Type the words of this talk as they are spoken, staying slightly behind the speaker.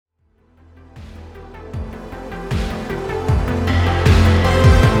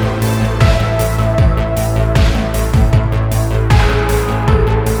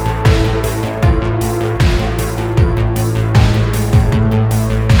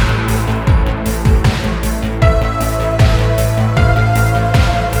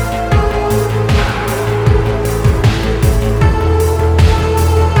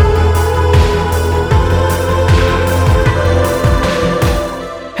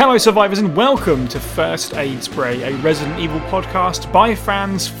Hello survivors and welcome to First Aid Spray, a Resident Evil podcast by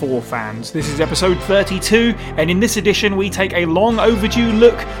fans for fans. This is episode 32, and in this edition we take a long overdue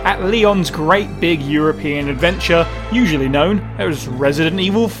look at Leon's great big European adventure, usually known as Resident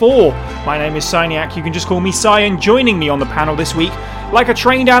Evil 4. My name is Syniac, you can just call me Sy, and joining me on the panel this week, like a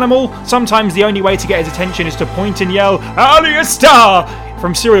trained animal, sometimes the only way to get his attention is to point and yell, "Alia Star!"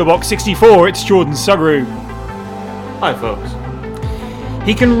 From Cereal Box 64, it's Jordan Sugru. Hi folks.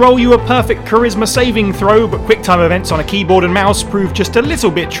 He can roll you a perfect charisma saving throw, but QuickTime events on a keyboard and mouse prove just a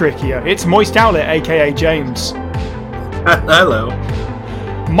little bit trickier. It's Moist Owlet, aka James. Hello.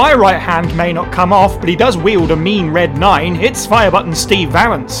 My right hand may not come off, but he does wield a mean red 9. It's Firebutton Steve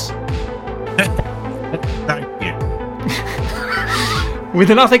Valance. Thank you. With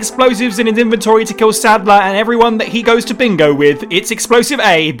enough explosives in his inventory to kill Sadler and everyone that he goes to bingo with, it's Explosive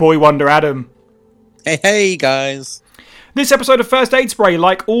A, Boy Wonder Adam. Hey guys. This episode of First Aid Spray,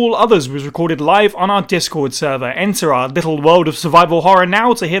 like all others, was recorded live on our Discord server. Enter our little world of survival horror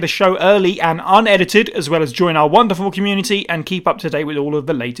now to hear the show early and unedited, as well as join our wonderful community and keep up to date with all of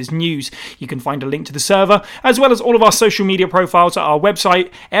the latest news. You can find a link to the server, as well as all of our social media profiles at our website,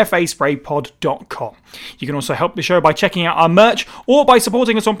 faspraypod.com. You can also help the show by checking out our merch, or by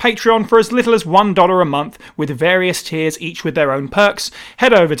supporting us on Patreon for as little as $1 a month, with various tiers, each with their own perks.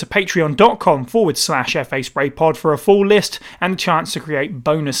 Head over to patreon.com/faspraypod for a full list and the chance to create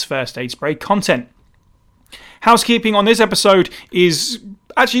bonus First Aid Spray content. Housekeeping on this episode is...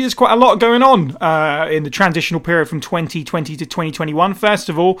 Actually, there's quite a lot going on in the transitional period from 2020 to 2021. First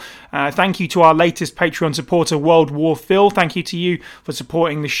of all, thank you to our latest Patreon supporter, World War Phil. Thank you to you for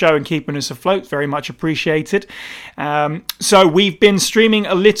supporting the show and keeping us afloat. Very much appreciated. So we've been streaming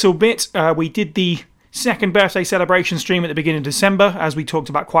a little bit. We did the second birthday celebration stream at the beginning of December, as we talked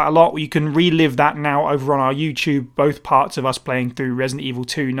about quite a lot. You can relive that now over on our YouTube. Both parts of us playing through Resident Evil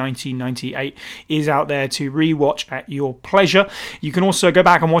 2 1998 is out there to rewatch at your pleasure. You can also go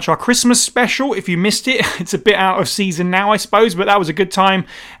back and watch our Christmas special if you missed it. It's a bit out of season now, I suppose, but that was a good time.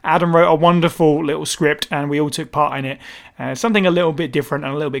 Adam wrote a wonderful little script and we all took part in it. Something a little bit different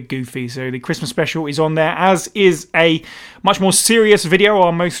and a little bit goofy. So the Christmas special is on there, as is a much more serious video.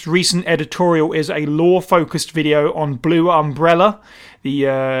 Our most recent editorial is a lore-focused video on Blue Umbrella,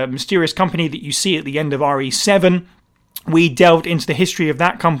 the mysterious company that you see at the end of RE7. We delved into the history of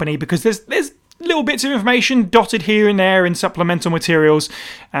that company because there's little bits of information dotted here and there in supplemental materials.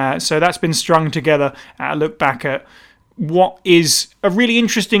 So that's been strung together. A look back at what is a really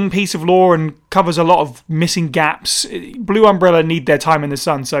interesting piece of lore and covers a lot of missing gaps. Blue Umbrella need their time in the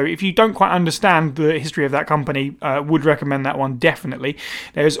sun, so if you don't quite understand the history of that company, would recommend that one, definitely.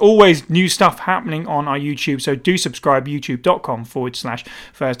 There's always new stuff happening on our YouTube, so do subscribe,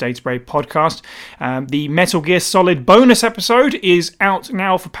 youtube.com/First Aid Spray podcast. The Metal Gear Solid bonus episode is out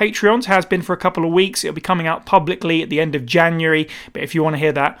now for Patreons, has been for a couple of weeks. It'll be coming out publicly at the end of January, but if you want to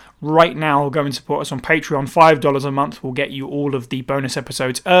hear that right now, go and support us on Patreon. $5 a month will get you all of the bonus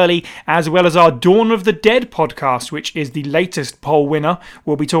episodes early, as well as our Dawn of the Dead podcast, which is the latest poll winner.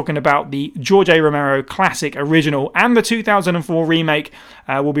 We'll be talking about the George A. Romero classic original and the 2004 remake.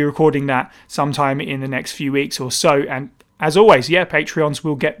 We'll be recording that sometime in the next few weeks or so, and as always, Patreons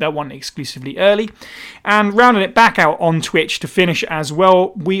will get that one exclusively early. And rounding it back out on Twitch to finish as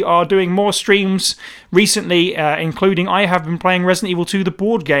well, we are doing more streams recently, including I have been playing Resident Evil 2, the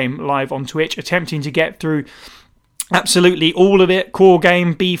board game, live on Twitch, attempting to get through absolutely all of it, core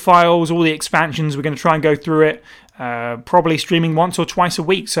game, B-files, all the expansions. We're going to try and go through it, probably streaming once or twice a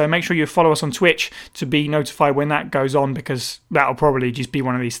week. So make sure you follow us on Twitch to be notified when that goes on, because that'll probably just be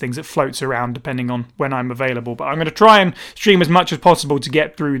one of these things that floats around depending on when I'm available. But I'm going to try and stream as much as possible to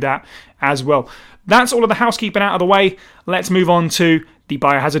get through that as well. That's all of the housekeeping out of the way. Let's move on to the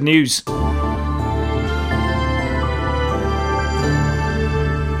Biohazard news.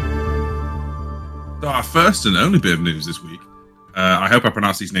 Our first and only bit of news this week, I hope I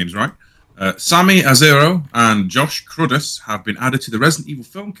pronounced these names right, Sammy Azero and Josh Cruddas have been added to the Resident Evil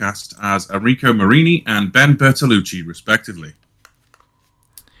film cast as Enrico Marini and Ben Bertolucci, respectively.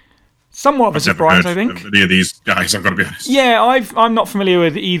 Somewhat of a surprise, I think. Any of these guys, I've got to be honest. Yeah, I'm not familiar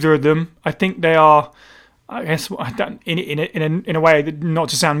with either of them. I think they are, I guess, in a way, not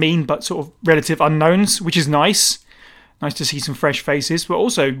to sound mean, but sort of relative unknowns, which is nice. Nice to see some fresh faces. But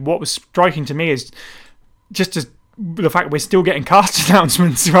also, what was striking to me is just the fact we're still getting cast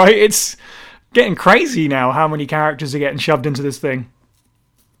announcements, right? It's getting crazy now how many characters are getting shoved into this thing.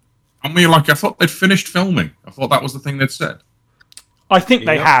 I mean, I thought they'd finished filming. I thought that was the thing they'd said. I think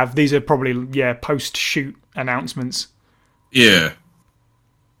they have. These are probably, post-shoot announcements. Yeah.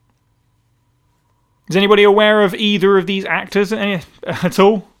 Is anybody aware of either of these actors at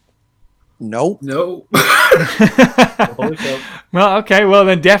all? Nope. No. Holy cow. Well, okay, well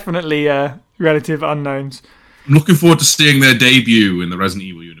then definitely relative unknowns. I'm looking forward to seeing their debut in the Resident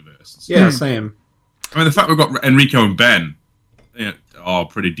Evil universe. Yeah, same. I mean, the fact we've got Enrico and Ben are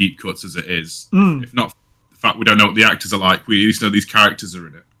pretty deep cuts as it is. If not the fact we don't know what the actors are like, we at least know these characters are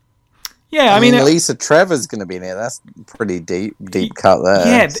in it. Yeah, I mean Lisa Trevor's going to be in it. That's pretty deep cut there.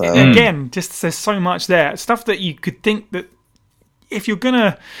 yeah, so. again, just there's so much there. Stuff that you could think that if you're going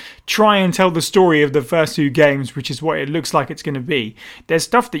to try and tell the story of the first two games, which is what it looks like it's going to be, there's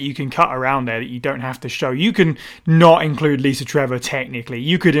stuff that you can cut around there that you don't have to show. You can not include Lisa Trevor technically.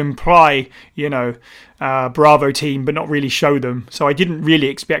 You could imply, Bravo team, but not really show them. So I didn't really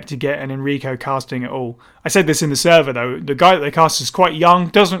expect to get an Enrico casting at all. I said this in the server though. The guy that they cast is quite young,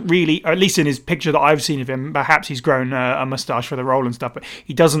 doesn't really, at least in his picture that I've seen of him, perhaps he's grown a moustache for the role and stuff, but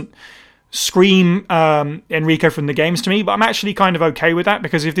he doesn't scream Enrico from the games to me, but I'm actually kind of okay with that,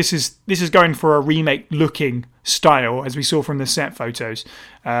 because if this is going for a remake looking style, as we saw from the set photos,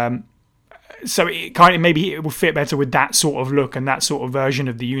 so it kind of maybe it will fit better with that sort of look and that sort of version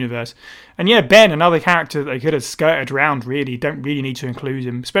of the universe. And yeah, Ben, another character that they could have skirted around, really don't really need to include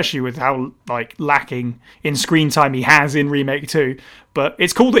him, especially with how lacking in screen time he has in Remake 2. But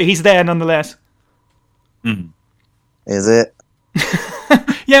it's cool that he's there nonetheless. Is it?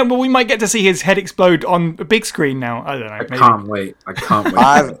 Yeah, well, we might get to see his head explode on a big screen now. I don't know. I can't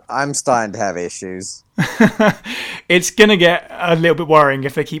wait. I'm starting to have issues. It's going to get a little bit worrying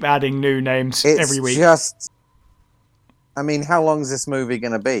if they keep adding new names every week. I mean, how long is this movie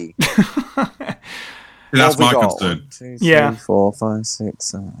going to be? That's my concern. 1, 2, 3, 4, 5, 6,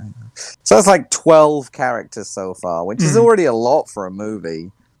 7, 8. So it's like 12 characters so far, which is already a lot for a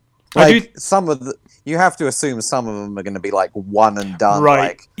movie. You have to assume some of them are going to be like one and done. Right.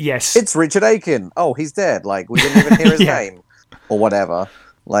 Like, yes. It's Richard Aiken. Oh, he's dead. Like, we didn't even hear his name. Or whatever.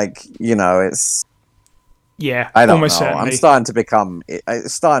 Like, it's... Yeah, I don't almost know. certainly. It's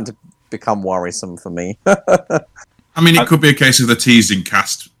starting to become worrisome for me. I mean, it could be a case of the teasing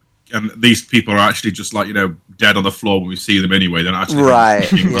cast, and these people are actually just dead on the floor when we see them anyway. They're not actually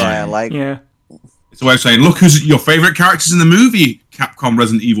right. Yeah. It's a way of saying, look who's your favourite characters in the movie, Capcom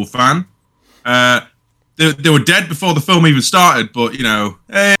Resident Evil fan. They were dead before the film even started, but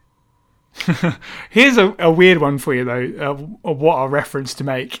hey. Here's a weird one for you though, of what a reference to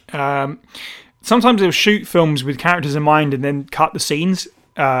make. Sometimes they'll shoot films with characters in mind and then cut the scenes,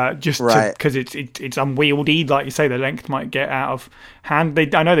 just because it's unwieldy. Like you say, the length might get out of hand.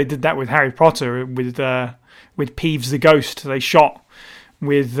 I know they did that with Harry Potter with Peeves the Ghost. They shot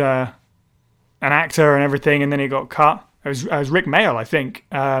with an actor and everything, and then it got cut. It was Rick Mayall, I think,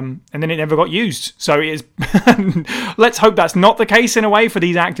 and then it never got used. So it is. Let's hope that's not the case in a way for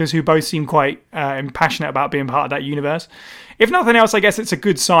these actors who both seem quite passionate about being part of that universe. If nothing else, I guess it's a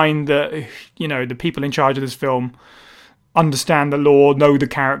good sign that the people in charge of this film understand the lore, know the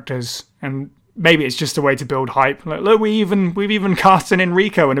characters, and maybe it's just a way to build hype. Like, look, we've even cast an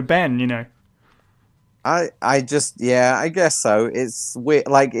Enrico and a Ben. I guess so. It's weird.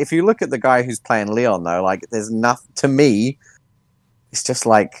 Like, if you look at the guy who's playing Leon, though, like, there's nothing to me. It's just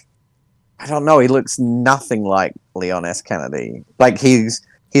like, I don't know. He looks nothing like Leon S. Kennedy. Like, he's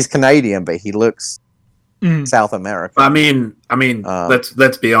Canadian, but he looks South American. I mean,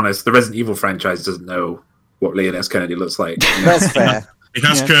 let's be honest. The Resident Evil franchise doesn't know what Leon S. Kennedy looks like. That's fair. It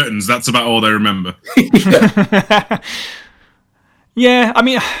has curtains. That's about all they remember. Yeah, I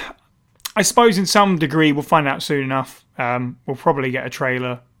mean, I suppose in some degree we'll find out soon enough. We'll probably get a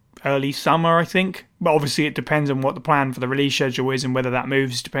trailer early summer, I think. But obviously it depends on what the plan for the release schedule is and whether that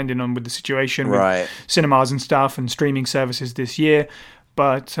moves depending on with the situation with cinemas and stuff and streaming services this year.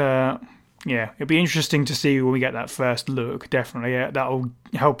 But it'll be interesting to see when we get that first look, definitely. Yeah, that'll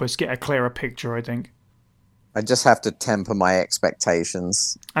help us get a clearer picture, I think. I just have to temper my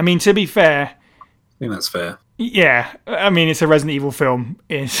expectations. I mean, to be fair... I think that's fair. Yeah, I mean, it's a Resident Evil film.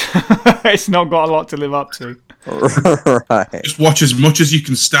 It's not got a lot to live up to. Right. Just watch as much as you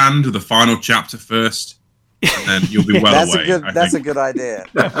can stand with the final chapter first, and then you'll be well away. That's a good idea.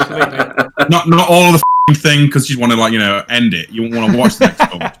 Not all of the thing, because you want to end it. You want to watch the next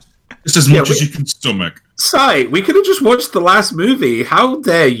film. Just as much as you can stomach. Sai, we could have just watched the last movie. How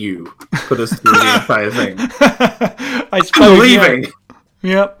dare you put us through the entire thing? I suppose, I'm leaving.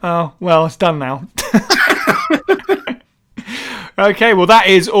 Yep. Oh, well, it's done now. Okay, well, that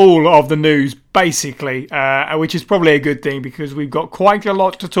is all of the news, basically, which is probably a good thing because we've got quite a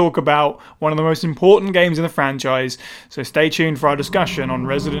lot to talk about, one of the most important games in the franchise, so stay tuned for our discussion on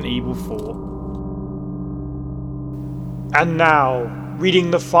Resident Evil 4. And now, reading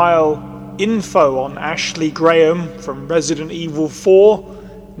the file info on Ashley Graham from Resident Evil 4,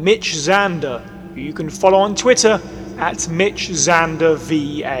 Mitch Zander, who you can follow on Twitter at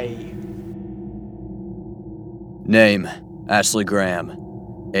MitchZanderVA. Name, Ashley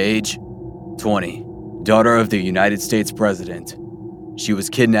Graham. Age, 20. Daughter of the United States President. She was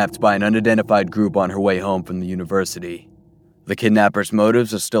kidnapped by an unidentified group on her way home from the university. The kidnapper's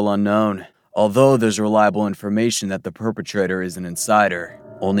motives are still unknown, although there's reliable information that the perpetrator is an insider.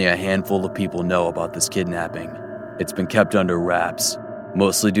 Only a handful of people know about this kidnapping. It's been kept under wraps,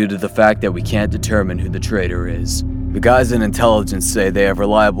 mostly due to the fact that we can't determine who the traitor is. The guys in intelligence say they have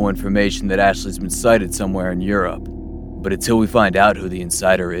reliable information that Ashley's been sighted somewhere in Europe. But until we find out who the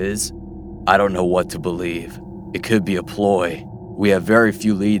insider is, I don't know what to believe. It could be a ploy. We have very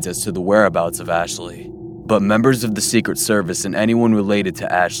few leads as to the whereabouts of Ashley. But members of the Secret Service and anyone related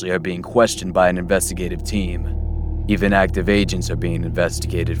to Ashley are being questioned by an investigative team. Even active agents are being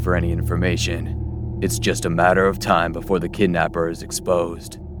investigated for any information. It's just a matter of time before the kidnapper is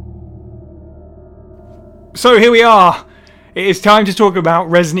exposed. So here we are. It is time to talk about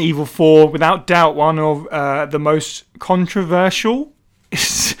Resident Evil 4, without doubt one of the most controversial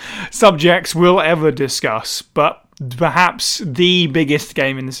subjects we'll ever discuss, but perhaps the biggest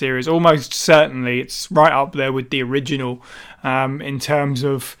game in the series. Almost certainly it's right up there with the original in terms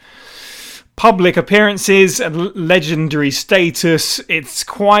of public appearances and legendary status. It's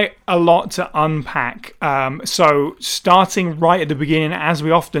quite a lot to unpack. So starting right at the beginning, as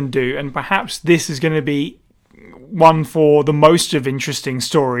we often do, and perhaps this is going to be one for the most of interesting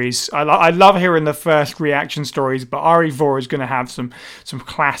stories. I love hearing the first reaction stories, but RE4 is going to have some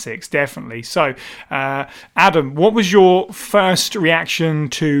classics, definitely. So, Adam, what was your first reaction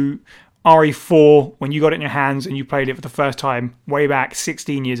to RE4 when you got it in your hands and you played it for the first time way back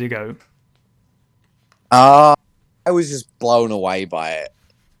 16 years ago? I was just blown away by it.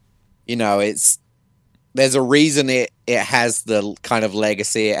 You know, there's a reason it has the kind of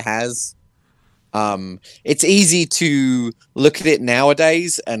legacy it has. It's easy to look at it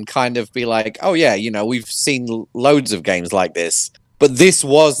nowadays and kind of be like, oh yeah, you know, we've seen loads of games like this, but this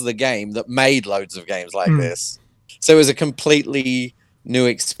was the game that made loads of games like this. So it was a completely new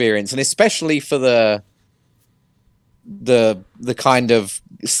experience, and especially for the kind of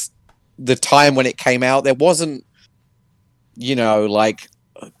the time when it came out, there wasn't, you know, like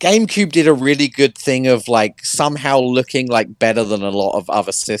GameCube did a really good thing of like somehow looking like better than a lot of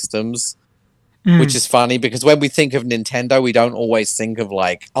other systems. Which is funny because when we think of Nintendo, we don't always think of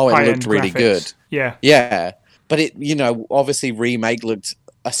like, oh, it looked really good. Yeah. Yeah. But it, you know, obviously Remake looked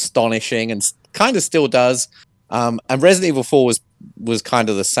astonishing and kind of still does. And Resident Evil 4 was kind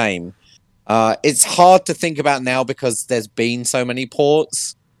of the same. It's hard to think about now because there's been so many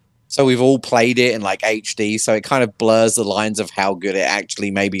ports. So we've all played it in like HD. So it kind of blurs the lines of how good it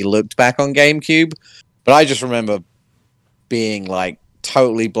actually maybe looked back on GameCube. But I just remember being like,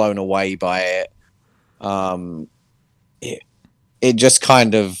 totally blown away by it. It just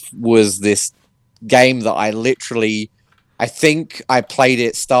kind of was this game that I think I played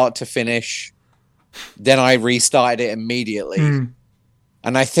it start to finish, then I restarted it immediately.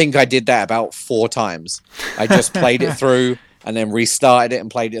 And I think I did that about 4 times. I just played it through and then restarted it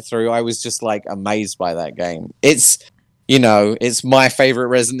and played it through. I was just like amazed by that game. It's, you know, it's my favorite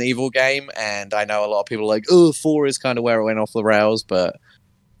Resident Evil game, and I know a lot of people are like, oh, 4 is kind of where it went off the rails, but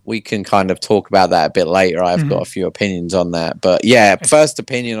we can kind of talk about that a bit later. I've got a few opinions on that. But yeah, first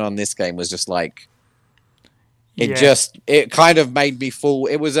opinion on this game was just like, it kind of made me fall.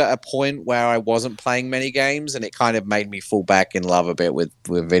 It was at a point where I wasn't playing many games, and it kind of made me fall back in love a bit with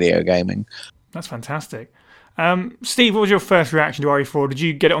video gaming. That's fantastic. Steve, what was your first reaction to RE4? Did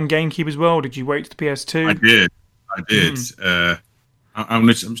you get it on GameCube as well? Did you wait to the PS2? I did. I'm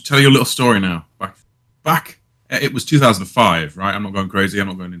going to tell you a little story now. Back, it was 2005, right? I'm not going crazy. I'm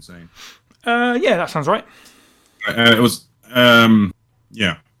not going insane. Yeah, that sounds right. It was,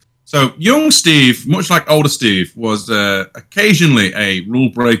 yeah. So young Steve, much like older Steve, was occasionally a rule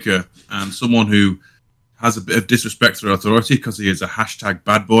breaker and someone who has a bit of disrespect for authority because he is a hashtag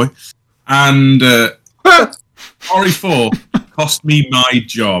bad boy. And RE4 cost me my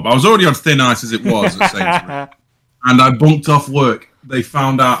job. I was already on thin ice as it was at Sainsbury's. And I bunked off work. They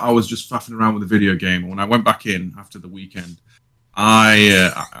found out I was just faffing around with the video game. And when I went back in after the weekend,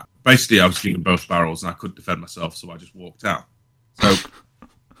 I was shooting both barrels and I couldn't defend myself, so I just walked out. So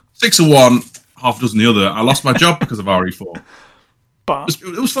 6 of one, half a dozen the other. I lost my job because of RE4. But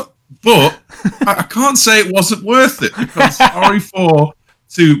it was fun. But I can't say it wasn't worth it because RE4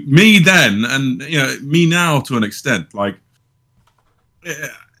 to me then, and you know me now to an extent, like.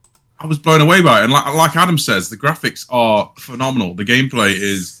 I was blown away by it, and like Adam says, the graphics are phenomenal. The gameplay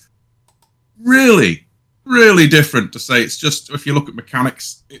is really, really different to say it's just, if you look at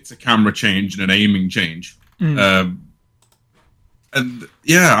mechanics, it's a camera change and an aiming change. And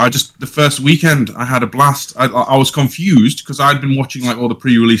yeah, the first weekend I had a blast. I was confused because I'd been watching like all the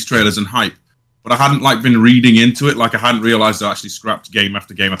pre-release trailers and hype, but I hadn't like been reading into it. Like I hadn't realized I actually scrapped game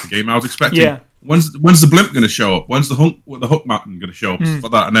after game after game. I was expecting, when's the blimp going to show up? When's the hook mountain going to show up? Stuff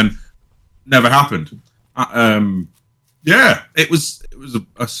like that, and then never happened. Yeah, it was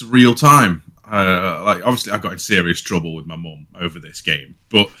a surreal time. Like obviously I got in serious trouble with my mum over this game,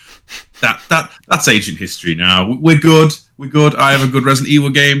 but that's ancient history now. We're good. I have a good Resident Evil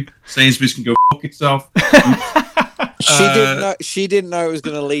game. Sainsbury's can go fuck itself. She didn't know it was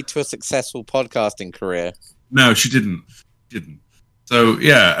going to lead to a successful podcasting career. No, she didn't. So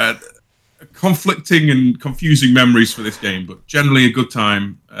yeah, conflicting and confusing memories for this game, but generally a good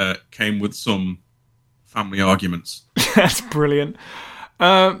time. Came with some family arguments. That's brilliant.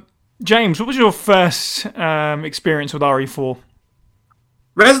 James, what was your first experience with RE4?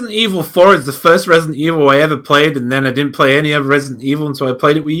 Resident Evil 4 is the first Resident Evil I ever played, and then I didn't play any other Resident Evil until I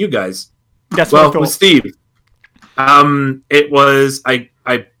played it with you guys. That's what I thought. With Steve. It was I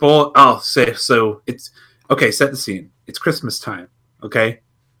bought. So it's okay. Set the scene. It's Christmas time. Okay.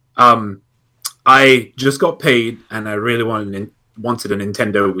 I just got paid, and I really wanted a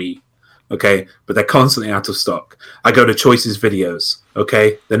Nintendo Wii. Okay, but they're constantly out of stock. I go to Choices Videos.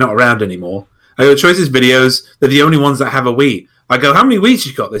 Okay, they're not around anymore. I go to Choices Videos. They're the only ones that have a Wii. I go, how many Wiis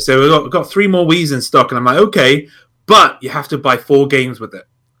you got? They say, we've got 3 more Wiis in stock. And I'm like, okay, but you have to buy 4 games with it.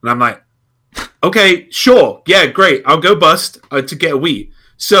 And I'm like, okay, sure. Yeah, great. I'll go bust to get a Wii.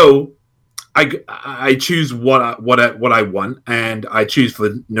 So I choose what I want, and I choose for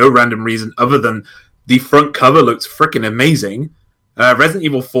no random reason other than the front cover looks freaking amazing. Resident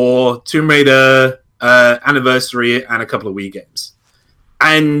Evil 4, Tomb Raider, Anniversary, and a couple of Wii games.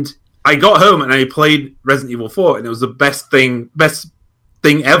 And I got home and I played Resident Evil 4, and it was the best thing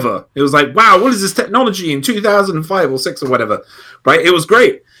ever. It was like, wow, what is this technology in 2005 or 6 or whatever, right? It was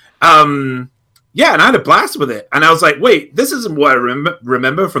great. Yeah, and I had a blast with it. And I was like, wait, this isn't what I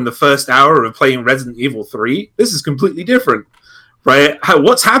remember from the first hour of playing Resident Evil 3. This is completely different, right?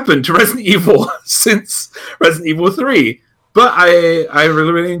 What's happened to Resident Evil since Resident Evil 3? But I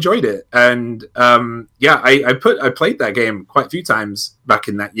really, really enjoyed it. And yeah, I played that game quite a few times back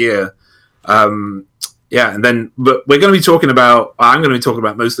in that year. Yeah, and then, but I'm going to be talking about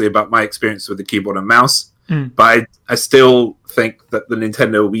mostly about my experience with the keyboard and mouse. But I still think that the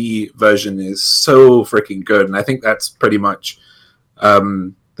Nintendo Wii version is so freaking good. And I think that's pretty much,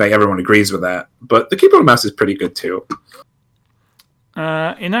 like everyone agrees with that. But the keyboard and mouse is pretty good too.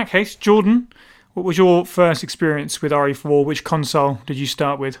 In that case, Jordan, what was your first experience with RE4? Which console did you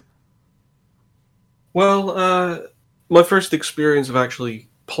start with? Well, my first experience of actually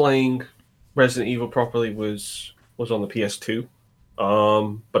playing Resident Evil properly was on the PS2,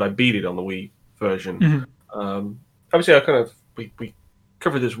 but I beat it on the Wii version. Obviously, we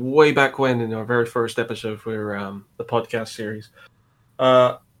covered this way back when in our very first episode for the podcast series.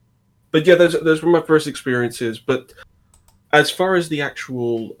 But yeah, those were my first experiences. But as far as the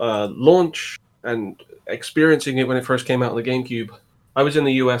actual launch and experiencing it when it first came out on the GameCube, I was in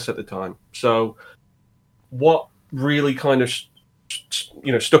the US at the time. So what really kind of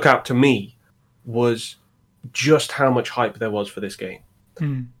stuck out to me was just how much hype there was for this game.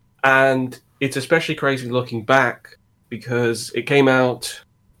 And it's especially crazy looking back because it came out,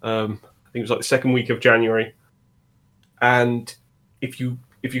 I think it was like the second week of January. And if you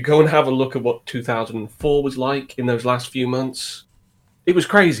go and have a look at what 2004 was like in those last few months, it was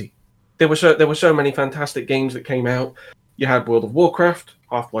crazy. There were so many fantastic games that came out. You had World of Warcraft,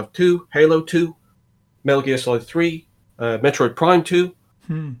 Half-Life 2, Halo 2, Metal Gear Solid 3, Metroid Prime 2,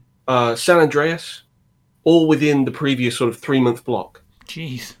 San Andreas, all within the previous sort of 3-month block.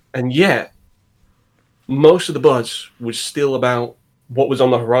 Jeez. And yet, most of the buzz was still about what was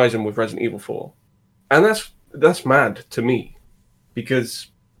on the horizon with Resident Evil 4. And that's mad to me, because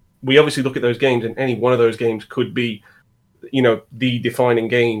we obviously look at those games, and any one of those games could be, the defining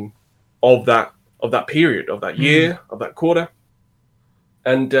game of that period, of that year, of that quarter.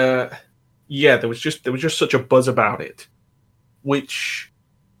 And yeah, there was just such a buzz about it, which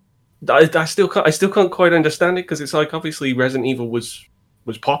I still can't quite understand it, because it's like obviously Resident Evil was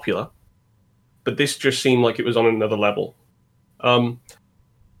popular, but this just seemed like it was on another level.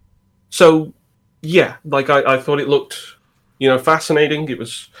 So yeah, like I thought it looked, fascinating. It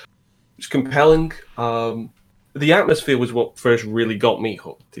was compelling. The atmosphere was what first really got me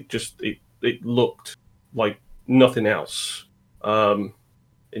hooked. It looked like nothing else,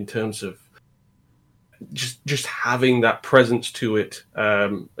 in terms of just having that presence to it,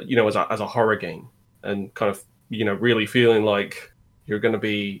 as a horror game. and kind of, really feeling like you're going to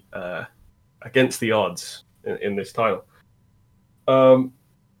be against the odds in this title.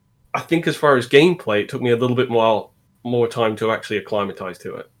 I think as far as gameplay, it took me a little bit more time to actually acclimatize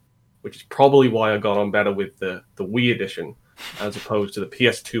to it, which is probably why I got on better with the Wii edition as opposed to the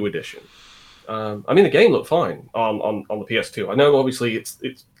PS2 edition. I mean, the game looked fine on the PS2. I know, obviously,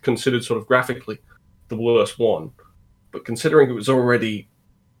 it's considered sort of graphically the worst one, but considering it was already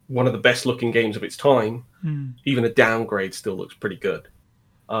one of the best-looking games of its time, even a downgrade still looks pretty good.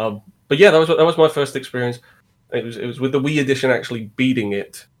 But yeah, that was my first experience. It was with the Wii edition actually beating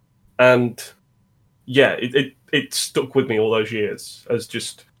it, and yeah, it stuck with me all those years as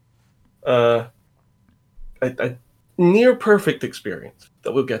just a near perfect experience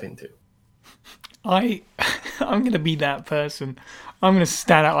that we'll get into. I'm going to be that person. I'm going to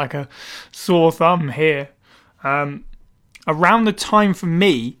stand out like a sore thumb here. Around the time for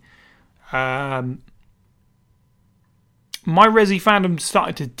me, my Resi fandom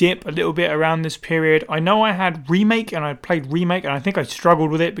started to dip a little bit around this period. I know I had Remake, and I played Remake, and I think I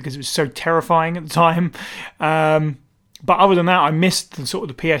struggled with it because it was so terrifying at the time. But other than that, I missed the sort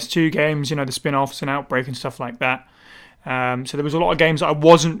of the PS2 games, the spin-offs and Outbreak and stuff like that. So there was a lot of games that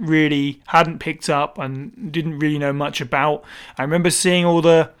I hadn't picked up and didn't really know much about. I remember seeing all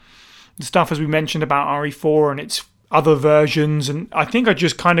the stuff, as we mentioned, about RE4 and its other versions, and I think I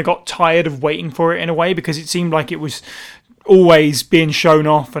just kind of got tired of waiting for it in a way, because it seemed like it was always being shown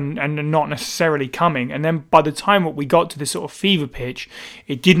off and not necessarily coming. And then by the time we got to this sort of fever pitch,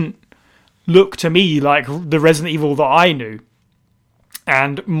 it didn't look to me like the Resident Evil that I knew.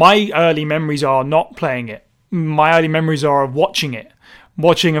 And my early memories are not playing it. My early memories are of watching it.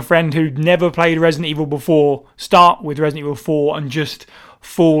 Watching a friend who'd never played Resident Evil before start with Resident Evil 4 and just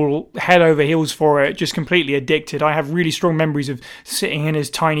fall head over heels for it, just completely addicted. I have really strong memories of sitting in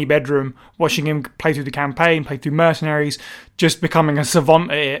his tiny bedroom, watching him play through the campaign, play through Mercenaries, just becoming a savant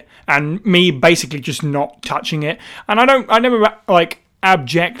at it, and me basically just not touching it. And I never like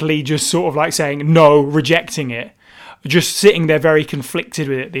abjectly just sort of like saying no, rejecting it, just sitting there very conflicted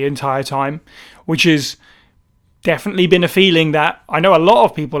with it the entire time, which is definitely been a feeling that I know a lot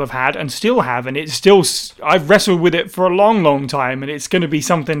of people have had and still have, and it's still, I've wrestled with it for a long, long time, and it's going to be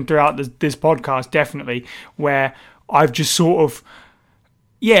something throughout this podcast, definitely, where I've just sort of,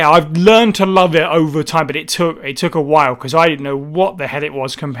 I've learned to love it over time, but it took a while, because I didn't know what the hell it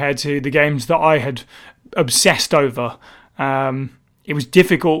was compared to the games that I had obsessed over. It was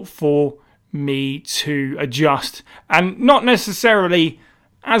difficult for me to adjust, and not necessarily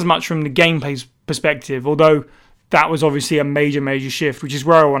as much from the gameplay perspective, although that was obviously a major, major shift, which is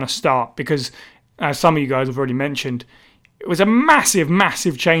where I want to start, because as some of you guys have already mentioned, it was a massive,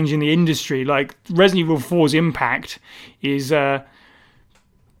 massive change in the industry. Like, Resident Evil 4's impact is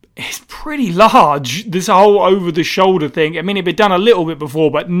pretty large. This whole over-the-shoulder thing, I mean, it'd been done a little bit before,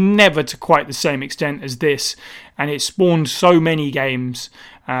 but never to quite the same extent as this, and it spawned so many games.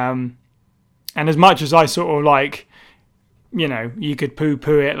 And as much as I sort of like, you could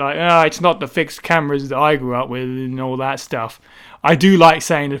poo-poo it like, it's not the fixed cameras that I grew up with and all that stuff. I do like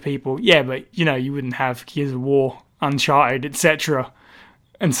saying to people, but, you wouldn't have Gears of War, Uncharted, etc.,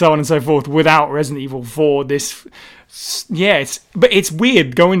 and so on and so forth without Resident Evil 4. But it's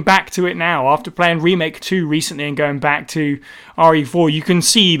weird going back to it now. After playing Remake 2 recently and going back to RE4, you can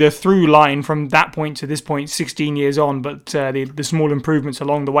see the through line from that point to this point, 16 years on, but the small improvements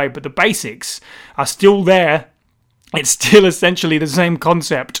along the way. But the basics are still there. It's still essentially the same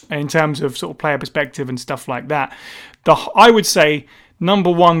concept in terms of sort of player perspective and stuff like that. I would say number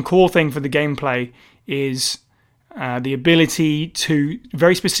one core thing for the gameplay is the ability to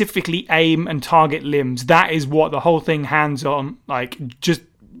very specifically aim and target limbs. That is what the whole thing hands on, like just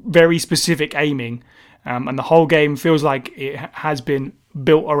very specific aiming. And the whole game feels like it has been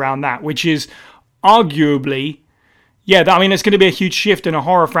built around that, which is arguably, it's going to be a huge shift in a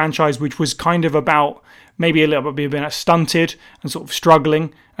horror franchise, which was kind of about maybe a little bit stunted and sort of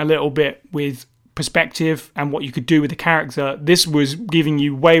struggling a little bit with perspective and what you could do with the character. This was giving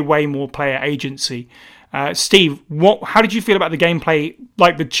you way, way more player agency. Steve, how did you feel about the gameplay,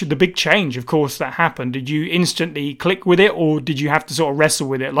 like the big change, of course, that happened? Did you instantly click with it, or did you have to sort of wrestle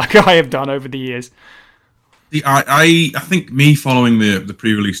with it like I have done over the years? I think me following the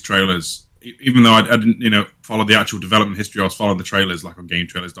pre-release trailers, even though I didn't, follow the actual development history, I was following the trailers like on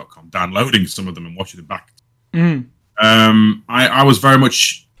GameTrailers.com, downloading some of them and watching them back. I was very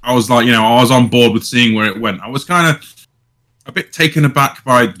much, I was like, I was on board with seeing where it went. I was kind of a bit taken aback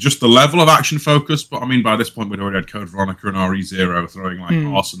by just the level of action focus, but I mean, by this point, we'd already had Code Veronica and RE0 throwing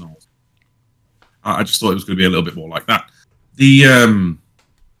like arsenals. I just thought it was going to be a little bit more like that. The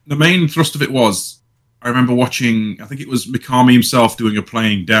main thrust of it was I remember watching, I think it was Mikami himself doing a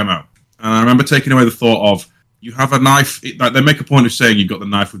playing demo. And I remember taking away the thought of, you have a knife, like they make a point of saying you've got the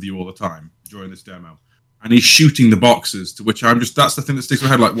knife with you all the time during this demo. And he's shooting the boxes, to which that's the thing that sticks in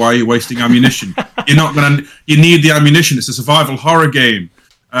my head, like, why are you wasting ammunition? You need the ammunition, it's a survival horror game.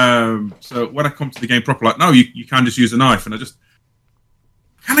 So when I come to the game proper, like, no, you can just use a knife. And I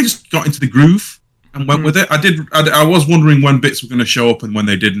kind of just got into the groove and went with it. I was wondering when bits were going to show up and when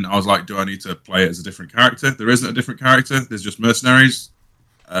they didn't. I was like, do I need to play it as a different character? There isn't a different character. There's just mercenaries.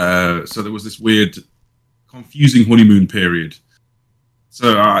 So there was this weird, confusing honeymoon period.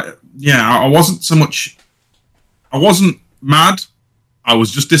 So, I wasn't so much... I wasn't mad. I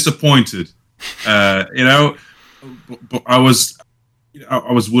was just disappointed. But I was...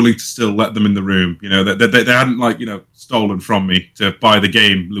 I was willing to still let them in the room. They hadn't stolen from me to buy the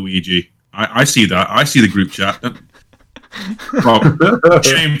game, Luigi. I see that. I see the group chat.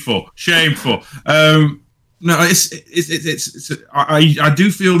 Shameful. No, I do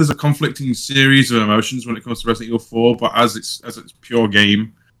feel there's a conflicting series of emotions when it comes to Resident Evil 4, but as it's pure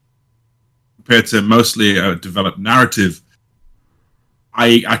game compared to mostly a developed narrative,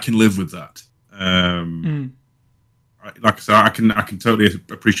 I can live with that. Like I said, I can totally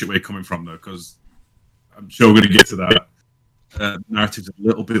appreciate where you're coming from, though, because I'm sure we're going to get to that. Narrative's a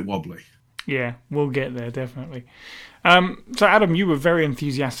little bit wobbly. Yeah, we'll get there, definitely. So, Adam, you were very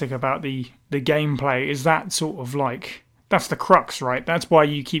enthusiastic about the gameplay. Is that sort of like... That's the crux, right? That's why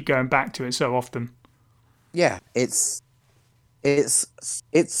you keep going back to it so often. Yeah, it's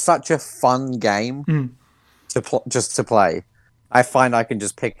such a fun game to play. I find I can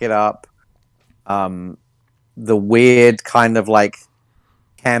just pick it up. The weird kind of like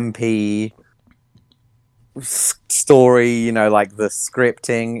campy story, like the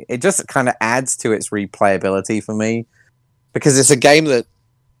scripting, it just kind of adds to its replayability for me, because it's a game that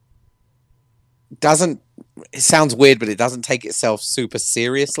doesn't, it sounds weird, but it doesn't take itself super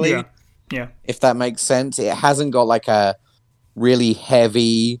seriously. Yeah. If that makes sense. It hasn't got like a really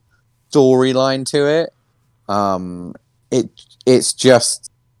heavy storyline to it. It's just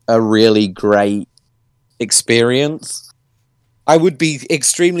a really great experience. I would be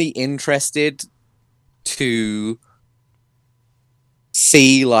extremely interested to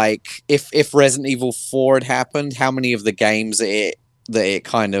see, like, if Resident Evil 4 had happened, how many of the games that it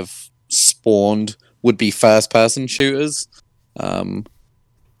kind of spawned would be first-person shooters. Because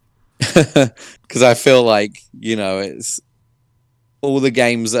I feel like, it's all the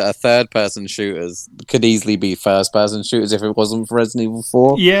games that are third-person shooters could easily be first-person shooters if it wasn't for Resident Evil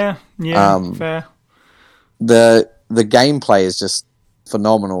 4. Yeah, fair. The gameplay is just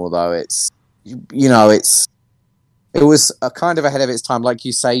phenomenal, though. It's it was a kind of ahead of its time, like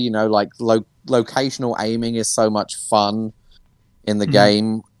you say. Locational aiming is so much fun in the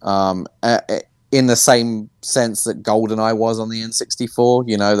game. In the same sense that GoldenEye was on the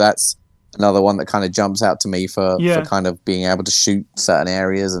N64. That's another one that kind of jumps out to me for kind of being able to shoot certain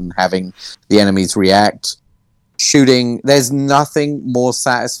areas and having the enemies react. Shooting, there's nothing more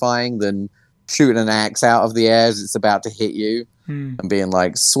satisfying than shooting an axe out of the air as it's about to hit you and being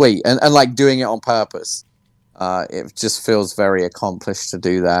like, sweet, and like doing it on purpose. It just feels very accomplished to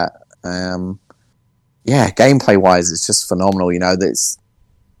do that. Gameplay wise, it's just phenomenal.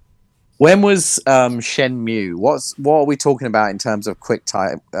 When was Shenmue? What are we talking about in terms of quick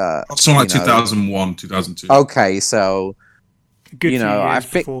time? Something like 2001, 2002. Okay, so good I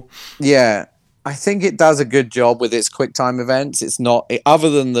think before. I think it does a good job with its quick time events. It's not,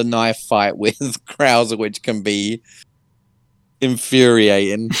 other than the knife fight with Krauser, which can be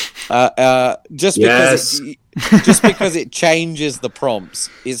infuriating. Just because it changes the prompts,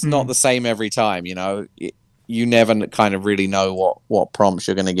 it's not the same every time. You never kind of really know what prompts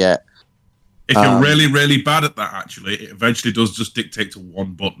you're going to get. If you're really, really bad at that, actually, it eventually does just dictate to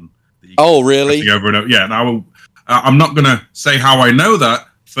one button. Really? Over and over. Yeah. Now, I'm not going to say how I know that.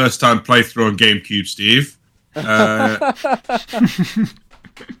 First time playthrough on GameCube, Steve.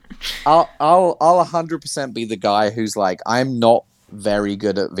 I'll 100% be the guy who's like, I'm not very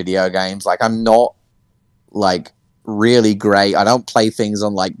good at video games. Like, I'm not like really great. I don't play things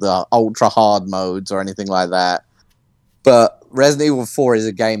on like the ultra hard modes or anything like that. But Resident Evil 4 is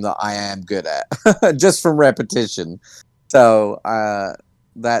a game that I am good at, just from repetition. So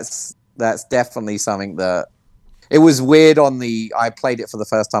that's definitely something that... It was weird I played it for the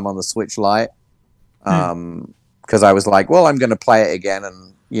first time on the Switch Lite, because I was like, well, I'm going to play it again,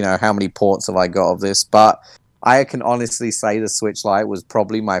 and, how many ports have I got of this? But I can honestly say the Switch Lite was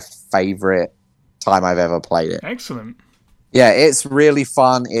probably my favorite time I've ever played it. Excellent. Yeah, it's really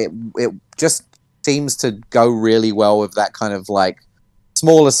fun. It just seems to go really well with that kind of, like,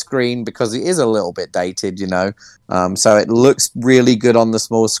 smaller screen because it is a little bit dated, so it looks really good on the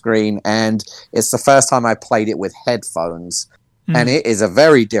small screen, and it's the first time I played it with headphones, and it is a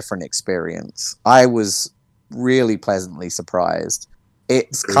very different experience. I was really pleasantly surprised.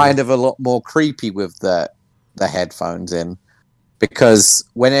 It's kind of a lot more creepy with the headphones in, because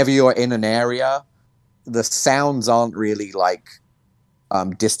whenever you're in an area, the sounds aren't really like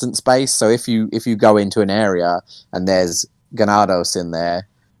distance based. So if you go into an area and there's Ganados in there,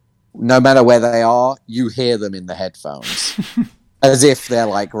 no matter where they are, you hear them in the headphones as if they're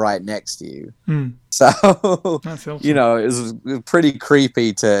like right next to you. So That's awesome. it was pretty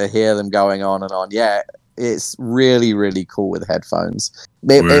creepy to hear them going on and on. Yeah, it's really, really cool with headphones.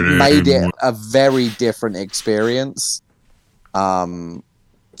 It made it a very different experience.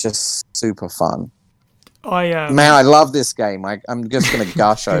 Just super fun. Man, I love this game. I'm just going to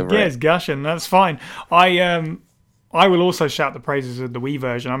gush over it. Yeah, it's gushing. That's fine. I will also shout the praises of the Wii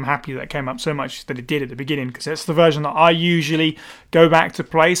version. I'm happy that it came up so much that it did at the beginning, because it's the version that I usually go back to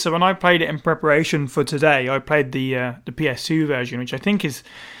play. So when I played it in preparation for today, I played the PS2 version, which I think is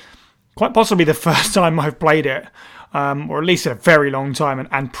quite possibly the first time I've played it, or at least a very long time,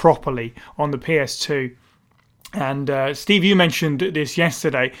 and properly on the PS2. And Steve, you mentioned this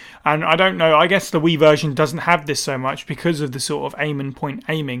yesterday, and I don't know, I guess the Wii version doesn't have this so much because of the sort of aim and point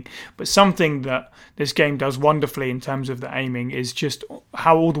aiming, but something that this game does wonderfully in terms of the aiming is just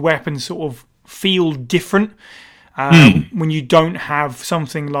how all the weapons sort of feel different. When you don't have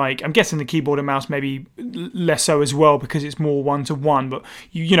something like, I'm guessing the keyboard and mouse maybe less so as well because it's more one-to-one, but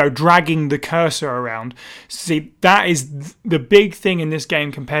dragging the cursor around. See, that is the big thing in this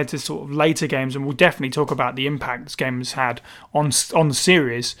game compared to sort of later games, and we'll definitely talk about the impact this game has had on the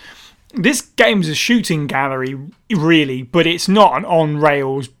series. This game's a shooting gallery, really, but it's not an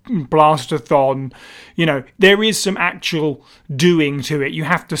on-rails blastathon. There is some actual doing to it. You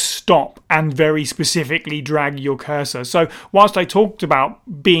have to stop and very specifically drag your cursor. So whilst I talked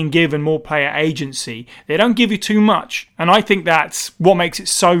about being given more player agency, they don't give you too much. And I think that's what makes it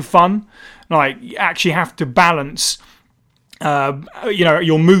so fun. Like, you actually have to balance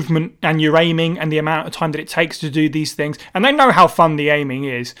your movement and your aiming and the amount of time that it takes to do these things. And they know how fun the aiming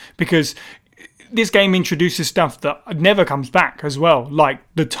is, because this game introduces stuff that never comes back as well, like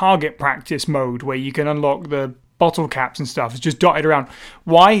the target practice mode where you can unlock the bottle caps and stuff. It's just dotted around.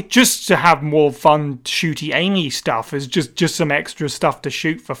 Why? Just to have more fun shooty aimy stuff. It's just some extra stuff to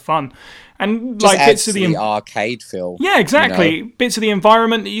shoot for fun. And just like bits of the arcade feel. Yeah, exactly. Bits of the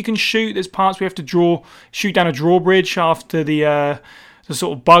environment that you can shoot. There's parts we have to shoot down a drawbridge after the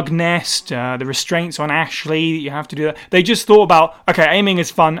sort of bug nest, the restraints on Ashley that you have to do that. They just thought about, okay, aiming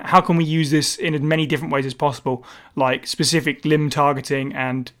is fun. How can we use this in as many different ways as possible? Like specific limb targeting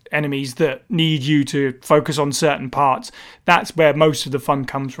and enemies that need you to focus on certain parts. That's where most of the fun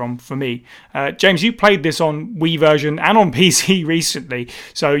comes from for me. James, you played this on Wii version and on PC recently,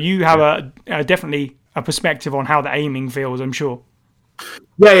 so you have definitely a perspective on how the aiming feels, I'm sure.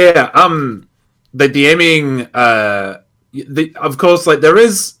 Yeah. The aiming, of course, like there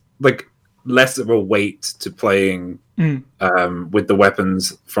is like less of a weight to playing with the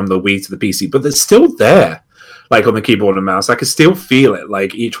weapons from the Wii to the PC, but they're still there. Like on the keyboard and mouse, I can still feel it.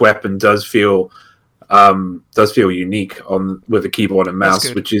 Like each weapon does feel unique with the keyboard and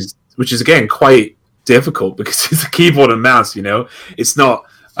mouse, which is again quite difficult because it's a keyboard and mouse. It's not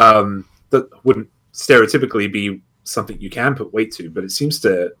that wouldn't stereotypically be something you can put weight to, but it seems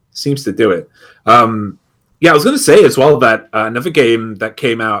to do it. Yeah, I was going to say as well that another game that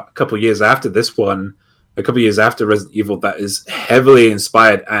came out a couple of years after this one, a couple of years after Resident Evil, that is heavily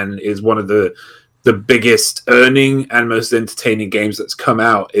inspired and is one of the biggest earning and most entertaining games that's come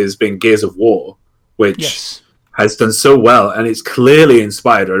out has been Gears of War, which has done so well, and it's clearly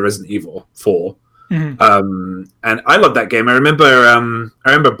inspired by Resident Evil 4. Mm-hmm. And I love that game. I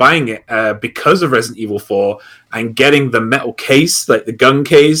remember buying it because of Resident Evil 4 and getting the metal case, like the gun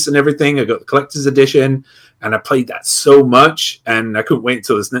case and everything. I got the collector's edition, and I played that so much, and I couldn't wait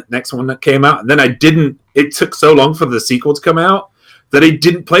until this next one that came out. And then it took so long for the sequel to come out that I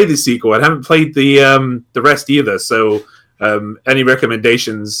didn't play the sequel. I haven't played the rest either. So any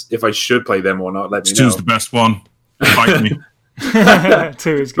recommendations if I should play them or not, let me know. Choose the best one. Fight me.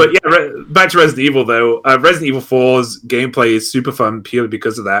 2 is good. But yeah, back to Resident Evil though. Resident Evil 4's gameplay is super fun purely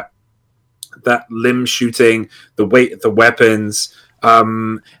because of that limb shooting, the weight of the weapons,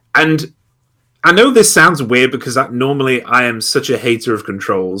 and I know this sounds weird because normally I am such a hater of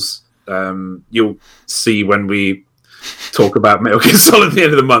controls. You'll see when we talk about Metal Gear Solid at the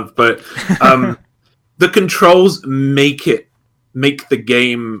end of the month, but the controls make the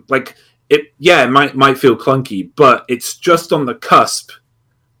game like it. Yeah, it might feel clunky, but it's just on the cusp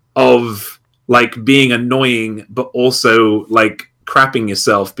of like being annoying, but also like crapping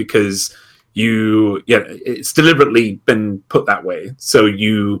yourself because it's deliberately been put that way. So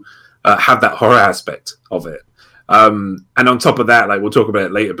you have that horror aspect of it. And on top of that, like we'll talk about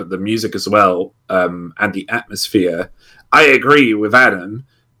it later, but the music as well, and the atmosphere. I agree with Adam.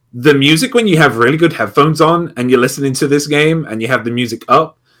 The music, when you have really good headphones on and you're listening to this game and you have the music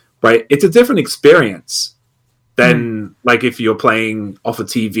up, right? It's a different experience than like if you're playing off a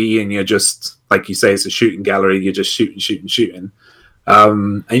TV and you're just, like you say, it's a shooting gallery. You're just shooting.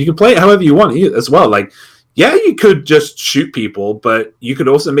 And you can play it however you want as well. Like, yeah, you could just shoot people, but you could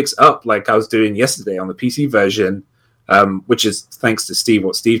also mix up like I was doing yesterday on the PC version, which is thanks to Steve,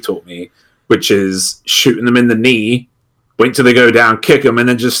 what Steve taught me, which is shooting them in the knee, wait till they go down, kick them, and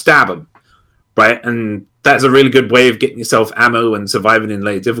then just stab them, right? And that's a really good way of getting yourself ammo and surviving in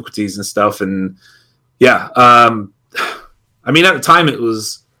later difficulties and stuff. And yeah, I mean, at the time it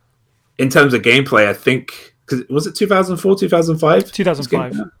was, in terms of gameplay, I think, because was it 2004, 2005?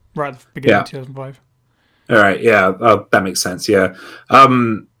 2005, right at the beginning of 2005. All right, yeah, that makes sense. Yeah,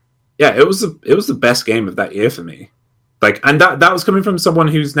 it was the best game of that year for me. Like, and that was coming from someone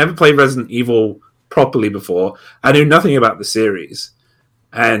who's never played Resident Evil properly before. I knew nothing about the series,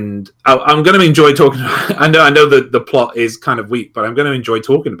 and I'm going to enjoy talking. I know that the plot is kind of weak, but I'm going to enjoy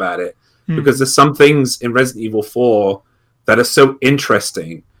talking about it because there's some things in Resident Evil 4 that are so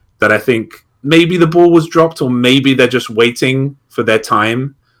interesting that I think maybe the ball was dropped, or maybe they're just waiting for their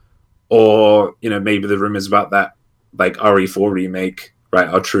time. Or, you know, maybe the rumors about that, like, RE4 remake, right,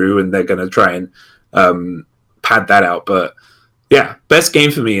 are true, and they're going to try and pad that out. But, yeah, best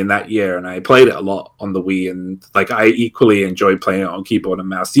game for me in that year, and I played it a lot on the Wii, and, like, I equally enjoyed playing it on keyboard and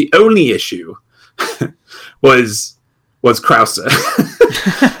mouse. The only issue was Krauser.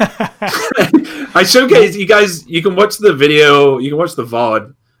 I showcased, you guys, you can watch the video, you can watch the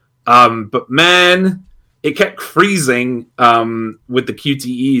VOD, but, man... It kept freezing with the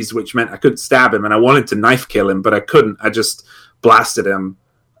QTEs, which meant I couldn't stab him, and I wanted to knife kill him, but I couldn't. I just blasted him,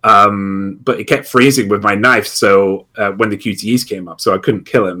 but it kept freezing with my knife. So when the QTEs came up, so I couldn't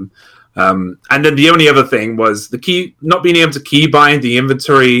kill him. And then the only other thing was the key, not being able to keybind the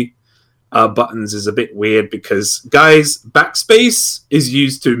inventory buttons is a bit weird because, guys, backspace is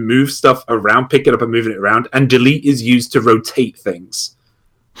used to move stuff around, pick it up and moving it around, and delete is used to rotate things,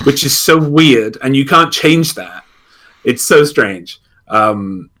 which is so weird, and you can't change that. It's so strange.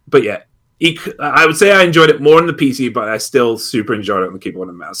 But yeah, I would say I enjoyed it more on the PC, but I still super enjoyed it on the keyboard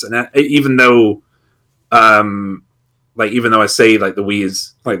and mouse. And even though I say like the Wii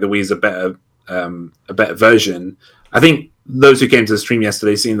is a better version, I think those who came to the stream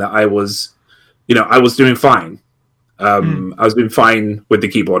yesterday seen that I was doing fine. I was doing fine with the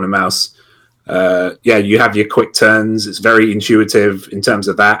keyboard and mouse. You have your quick turns. It's very intuitive in terms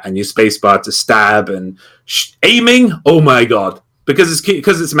of that, and your spacebar to stab and aiming. Oh my god! Because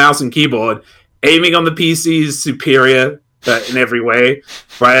it's mouse and keyboard, aiming on the PC is superior in every way.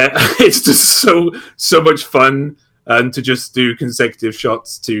 Right? It's just so much fun to just do consecutive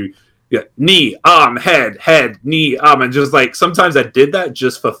shots to knee, arm, head, knee, arm, and just like sometimes I did that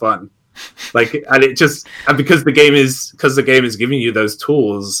just for fun. Like, and because the game is giving you those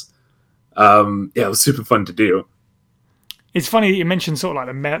tools. It was super fun to do. It's funny that you mentioned sort of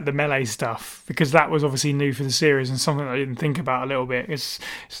like the melee stuff, because that was obviously new for the series and something that I didn't think about a little bit. It's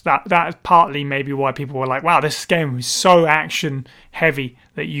that partly maybe why people were like, wow, this game is so action heavy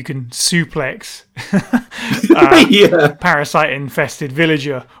that you can suplex parasite infested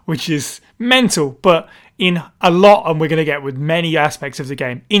villager, which is mental. But in a lot, and we're going to get with many aspects of the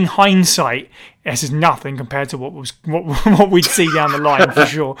game, in hindsight, this is nothing compared to what we'd see down the line for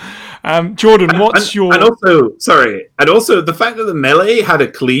sure. Jordan, what's your... And also the fact that the melee had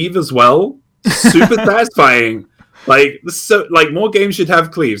a cleave as well, super satisfying. Like more games should have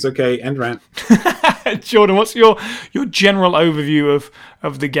cleaves. Okay, end rant. Jordan, what's your general overview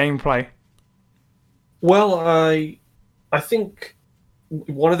of the gameplay? Well, I think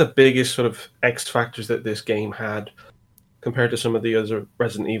one of the biggest sort of X factors that this game had compared to some of the other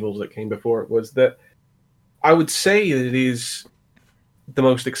Resident Evils that came before it was that I would say that it is the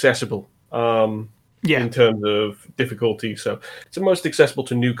most accessible in terms of difficulty. So it's the most accessible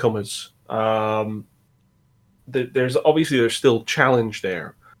to newcomers. There's still challenge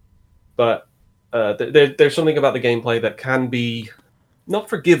there, but there's something about the gameplay that can be not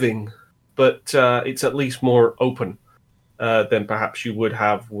forgiving, but it's at least more open than perhaps you would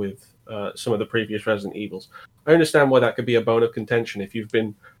have with some of the previous Resident Evils. I understand why that could be a bone of contention if you've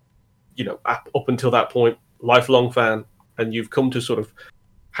been, up until that point, lifelong fan, and you've come to sort of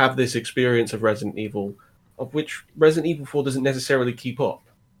have this experience of Resident Evil, of which Resident Evil 4 doesn't necessarily keep up.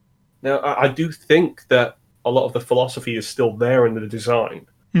 Now, I do think that a lot of the philosophy is still there in the design.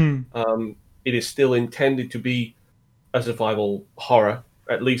 It is still intended to be a survival horror,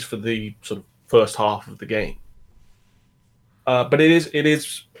 at least for the sort of first half of the game. But it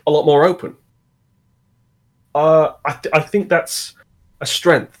is a lot more open. I think that's a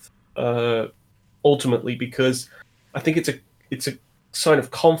strength, ultimately, because I think it's a sign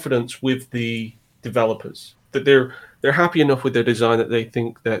of confidence with the developers that they're happy enough with their design that they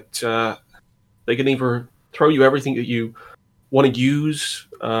think that they can either throw you everything that you want to use,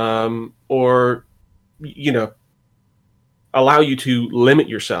 or allow you to limit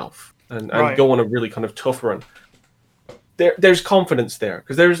yourself and go on a really kind of tough run. There's confidence there,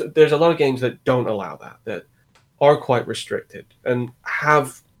 because there's a lot of games that don't allow that are quite restricted and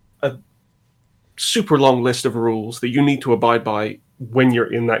have a super long list of rules that you need to abide by when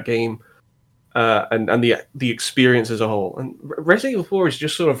you're in that game, and the experience as a whole. And Resident Evil 4 is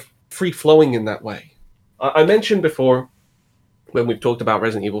just sort of free-flowing in that way. I mentioned before, when we've talked about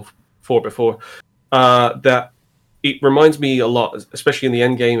Resident Evil 4 before, that it reminds me a lot, especially in the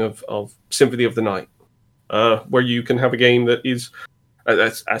end game of Symphony of the Night, where you can have a game that is,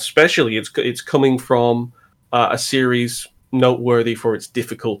 especially it's coming from a series noteworthy for its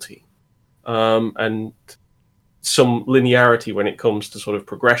difficulty, and some linearity when it comes to sort of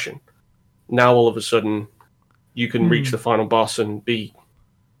progression. Now all of a sudden you can reach the final boss and be,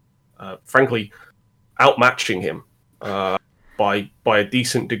 frankly, outmatching him by a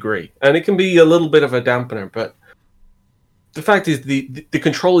decent degree, and it can be a little bit of a dampener. But the fact is, the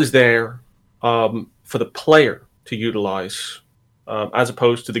control is there for the player to utilize, as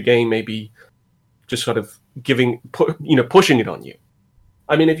opposed to the game maybe just sort of pushing it on you.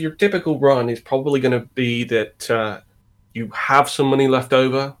 I mean, if your typical run is probably going to be that you have some money left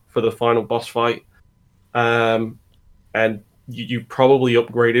over for the final boss fight, and you probably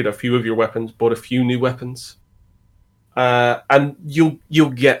upgraded a few of your weapons, bought a few new weapons, and you'll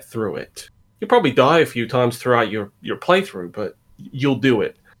get through it. You'll probably die a few times throughout your playthrough, but you'll do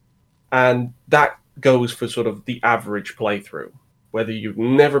it. And that goes for sort of the average playthrough, whether you've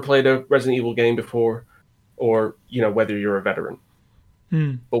never played a Resident Evil game before, or whether you're a veteran.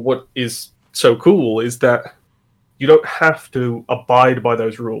 But what is so cool is that you don't have to abide by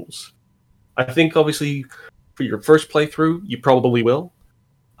those rules. I think, obviously, for your first playthrough, you probably will.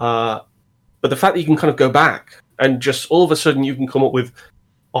 But the fact that you can kind of go back and just all of a sudden you can come up with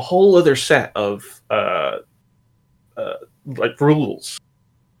a whole other set of rules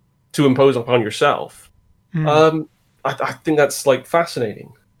to impose upon yourself, I think that's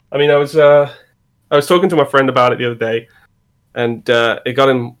fascinating. I mean, I was talking to my friend about it the other day, and it got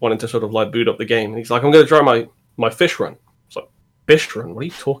him wanting to sort of boot up the game. And he's like, "I'm going to try my fish run." It's like, "Fish run? What are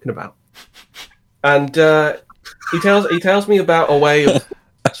you talking about?" And he tells me about a way of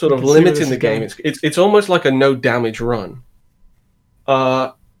sort of limiting the game. It's almost like a no damage run.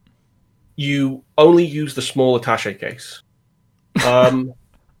 You only use the small attaché case.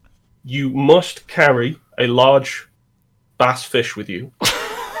 You must carry a large bass fish with you,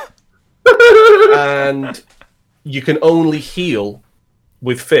 and you can only heal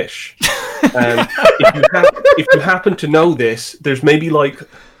with fish. And if you happen to know this, there's maybe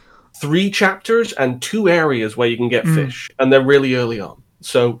 3 chapters and 2 areas where you can get fish, and they're really early on,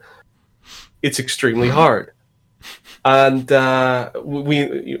 so it's extremely hard. And we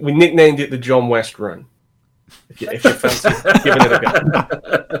nicknamed it the John West Run, if you fancy giving it a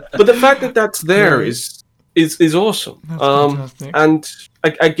go. But the fact that that's there is awesome. And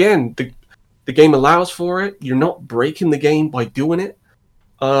again, the game allows for it. You're not breaking the game by doing it.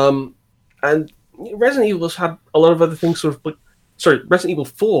 And Resident Evil has had a lot of other things Resident Evil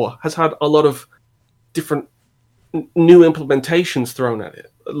 4 has had a lot of different new implementations thrown at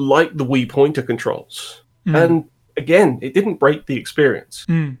it, like the Wii pointer controls. And again, it didn't break the experience.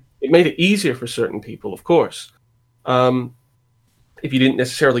 It made it easier for certain people, of course, if you didn't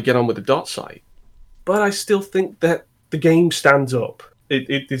necessarily get on with the dot sight. But I still think that the game stands up.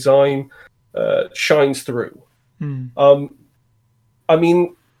 It design shines through. I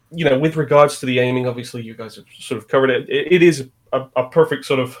mean, with regards to the aiming, obviously you guys have sort of covered it. It is a perfect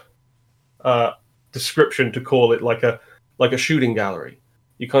sort of description to call it like a shooting gallery.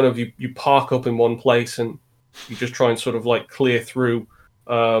 You kind of you park up in one place and you just try and sort of clear through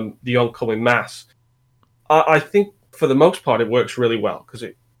the oncoming mass. I think for the most part it works really well, because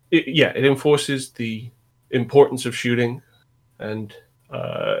it enforces the importance of shooting and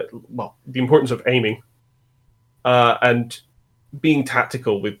the importance of aiming and being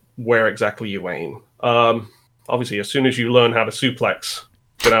tactical with where exactly you aim. Obviously, as soon as you learn how to suplex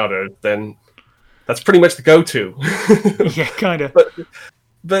Ganado, then that's pretty much the go-to. Yeah, kind of.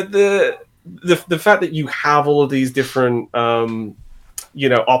 but the fact that you have all of these different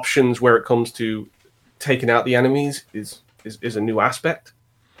options where it comes to taking out the enemies is a new aspect,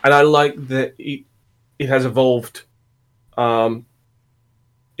 and I like that it has evolved. The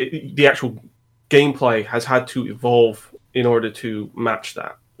actual gameplay has had to evolve in order to match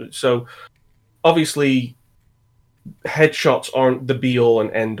that. So obviously, headshots aren't the be all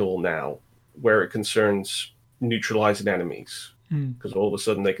and end all now, where it concerns neutralizing enemies, because all of a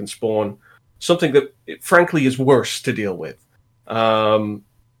sudden they can spawn something that, frankly, is worse to deal with. And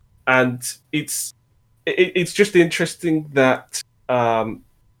it's just interesting that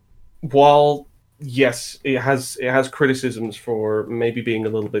while yes, it has criticisms for maybe being a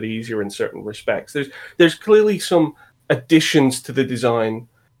little bit easier in certain respects, there's clearly some additions to the design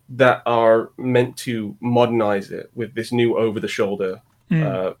that are meant to modernize it with this new over-the-shoulder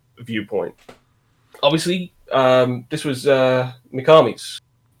viewpoint. Obviously, this was Mikami's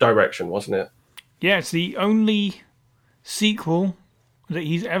direction, wasn't it? Yeah, it's the only sequel that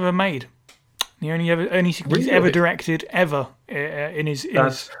he's ever made. The only sequel he's ever directed ever in his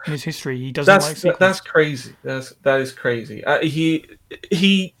history. He doesn't like sequels. That's crazy. That is crazy.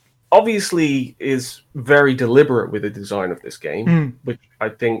 He obviously is very deliberate with the design of this game, which I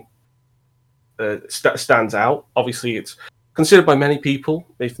think stands out. Obviously, it's considered by many people,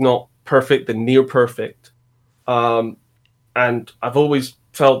 if not perfect, then near perfect. And I've always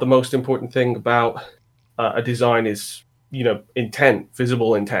felt the most important thing about a design is, intent,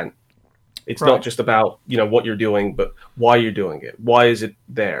 visible intent. It's not just about, what you're doing, but why you're doing it. Why is it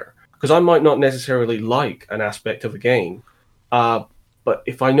there? Because I might not necessarily like an aspect of a game, but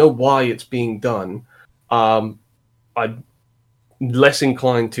if I know why it's being done, I'm less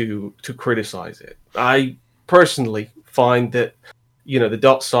inclined to criticize it. I personally find that, the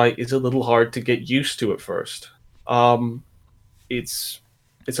dot sight is a little hard to get used to at first. It's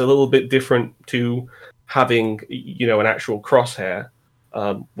a little bit different to having, an actual crosshair,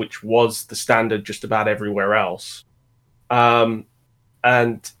 which was the standard just about everywhere else. And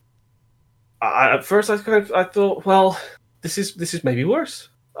at first I thought, well, this is maybe worse.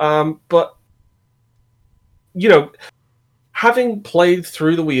 But having played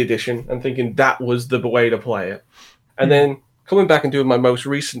through the Wii edition and thinking that was the way to play it, and then coming back and doing my most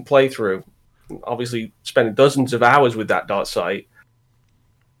recent playthrough, obviously spending dozens of hours with that dot sight,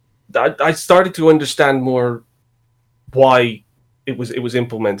 I started to understand more why it was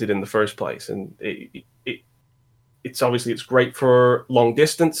implemented in the first place, and it's obviously it's great for long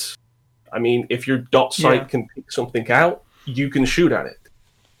distance. I mean, if your dot sight can pick something out, you can shoot at it.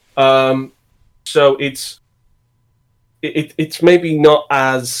 So it's maybe not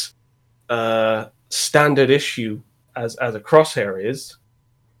as standard issue as a crosshair is,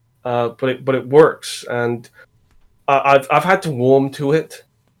 but it works, and I've had to warm to it.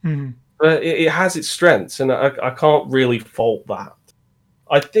 But it has its strengths, and I can't really fault that.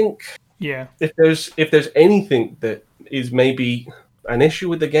 I think if there's anything that is maybe an issue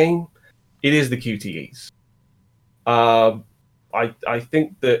with the game, it is the QTEs. I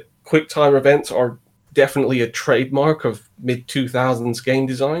think that QuickTime events are definitely a trademark of mid-2000s game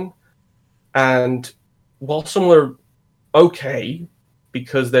design, and while some are okay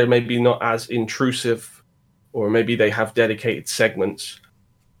because they're maybe not as intrusive, or maybe they have dedicated segments,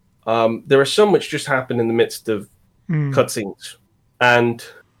 there are some which just happen in the midst of cutscenes, and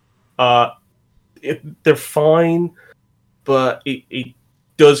they're fine, but it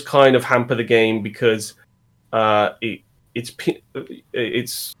does kind of hamper the game because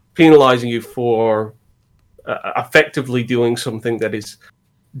it's penalizing you for effectively doing something that is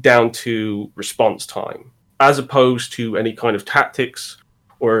down to response time, as opposed to any kind of tactics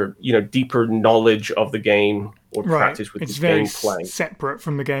or deeper knowledge of the game or practice with the gameplay. It's very separate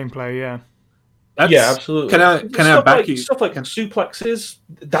from the gameplay. Yeah. Absolutely. Can I back you? Stuff like suplexes,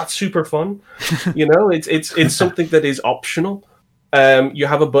 that's super fun. It's something that is optional. You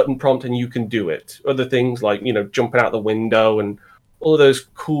have a button prompt and you can do it. Other things like jumping out the window and all of those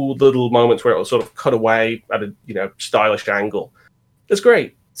cool little moments where it will sort of cut away at a stylish angle. It's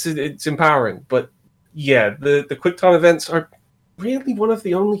great. It's empowering. But yeah, the QuickTime events are really one of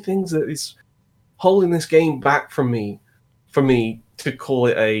the only things that is holding this game back for me to call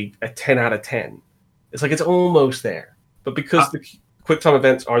it a 10 out of 10. It's like it's almost there. But because the QuickTime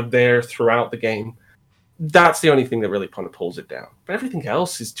events are there throughout the game, that's the only thing that really kind of pulls it down. But everything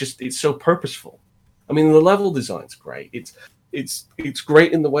else is it's so purposeful. I mean, the level design's great. It's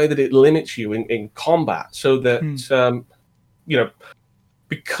great in the way that it limits you in combat, so that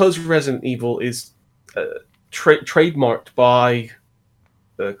because Resident Evil is trademarked by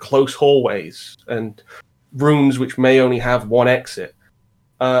close hallways and rooms which may only have one exit.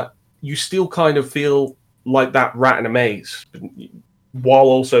 you still kind of feel like that rat in a maze, while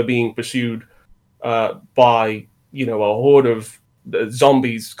also being pursued by a horde of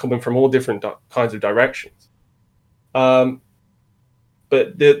zombies coming from all different kinds of directions. But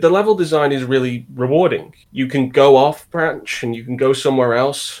the level design is really rewarding. You can go off branch and you can go somewhere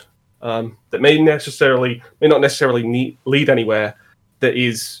else that may not necessarily lead anywhere that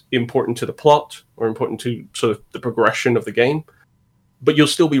is important to the plot or important to sort of the progression of the game. But you'll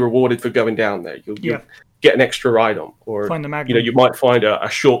still be rewarded for going down there. You'll get an extra item, or find the Magnum. You might find a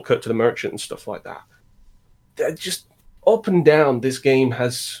shortcut to the merchant and stuff like that. Just up and down, this game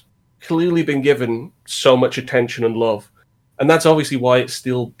has clearly been given so much attention and love. And that's obviously why it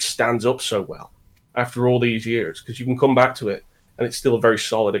still stands up so well after all these years, because you can come back to it and it's still a very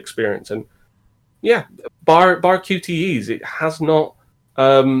solid experience. And yeah, bar QTEs, it has not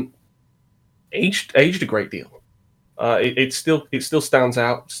aged a great deal. It still stands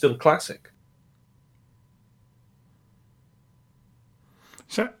out. It's still a classic.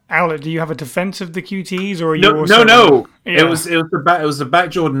 So, Owlet, do you have a defense of the QTEs, or are you no? also... No. Yeah. It was the back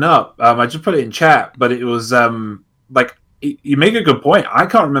Jordan up. I just put it in chat, but it was like, you make a good point. I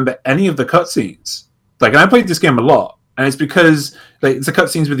can't remember any of the cutscenes. Like, and I played this game a lot, and it's because it's the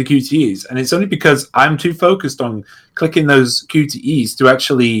cutscenes with the QTEs, and it's only because I'm too focused on clicking those QTEs to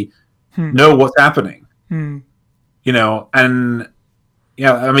actually know what's happening. And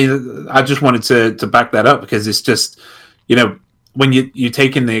I mean, I just wanted to back that up, because it's just, when you're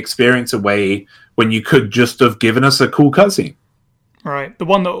taking the experience away when you could just have given us a cool cutscene. Right. The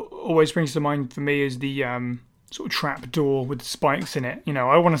one that always brings to mind for me is the sort of trap door with the spikes in it.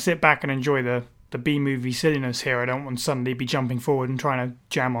 I want to sit back and enjoy the B-movie silliness here. I don't want to suddenly be jumping forward and trying to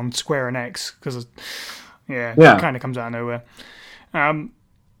jam on Square and X, because it kind of comes out of nowhere.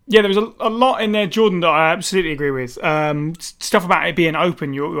 There was a lot in there, Jordan, that I absolutely agree with. Stuff about it being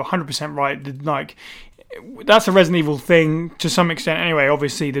open, you're 100% right. Like, that's a Resident Evil thing to some extent anyway.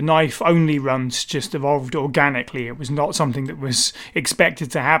 Obviously, the knife-only runs just evolved organically. It was not something that was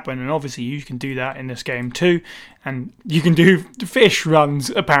expected to happen, and obviously you can do that in this game too. And you can do fish runs,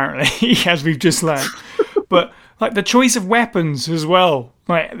 apparently, as we've just learned. But like the choice of weapons as well.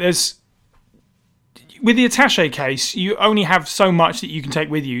 Like, with the attaché case, you only have so much that you can take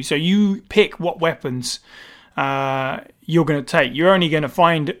with you. So you pick what weapons you're going to take. You're only going to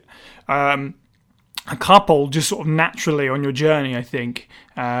find a couple just sort of naturally on your journey, I think.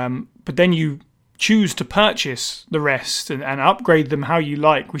 But then you choose to purchase the rest and upgrade them how you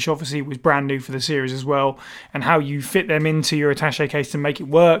like, which obviously was brand new for the series as well, and how you fit them into your attaché case to make it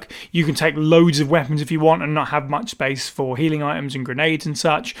work. You can take loads of weapons if you want and not have much space for healing items and grenades and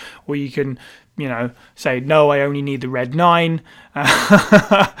such, or you can say, no, I only need the Red 9.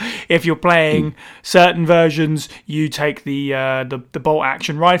 If you're playing certain versions, you take the bolt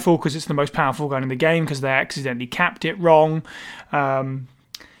action rifle because it's the most powerful gun in the game, because they accidentally capped it wrong.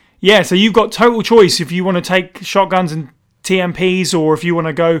 So you've got total choice if you want to take shotguns and TMPs, or if you want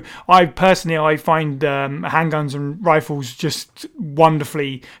to go... I find handguns and rifles just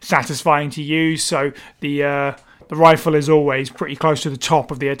wonderfully satisfying to use, so the rifle is always pretty close to the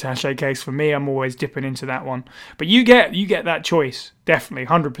top of the attaché case for me. I'm always dipping into that one. But you get that choice, definitely,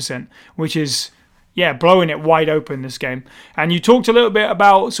 100%, which is, blowing it wide open, this game. And you talked a little bit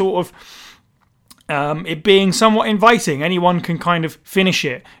about sort of it being somewhat inviting. Anyone can kind of finish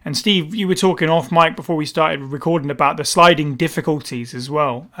it. And Steve, you were talking off mic before we started recording about the sliding difficulties as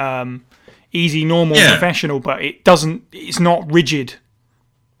well. Easy, normal, professional, but it's not rigid.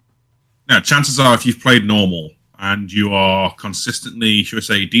 No, chances are if you've played normal and you are consistently, should I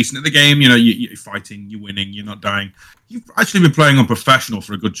say, decent at the game, you're fighting, you're winning, you're not dying, you've actually been playing on professional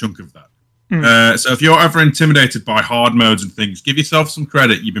for a good chunk of that. So if you're ever intimidated by hard modes and things, give yourself some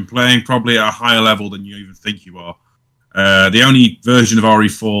credit. You've been playing probably at a higher level than you even think you are. The only version of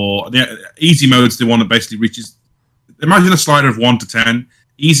RE4, the easy mode's the one that basically reaches... Imagine a slider of 1 to 10.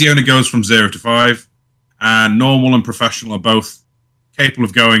 Easy only goes from 0 to 5. And normal and professional are both capable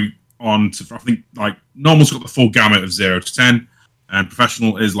of going on to, I think, like, normal's got the full gamut of 0 to 10. And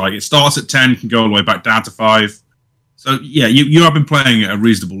professional is like, it starts at 10, can go all the way back down to 5. So, yeah, you have been playing at a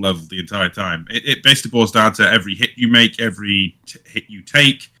reasonable level the entire time. It basically boils down to every hit you make, every hit you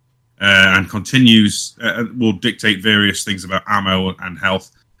take, and continues will dictate various things about ammo and health.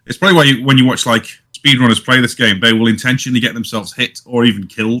 It's probably why when you watch, like, speedrunners play this game, they will intentionally get themselves hit or even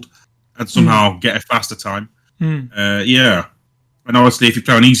killed and somehow get a faster time. And obviously, if you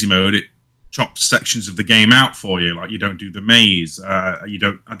play on easy mode, it chops sections of the game out for you. Like, you don't do the maze. I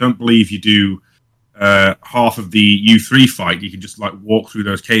don't believe you do half of the U3 fight. You can just like walk through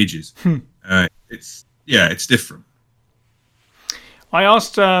those cages. It's different. I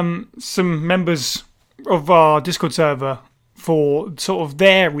asked some members of our Discord server for sort of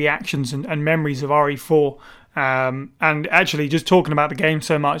their reactions and memories of RE4. And actually, just talking about the game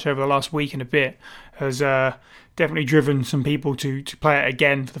so much over the last week and a bit has definitely driven some people to play it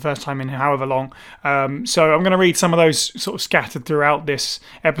again for the first time in however long. So I'm going to read some of those sort of scattered throughout this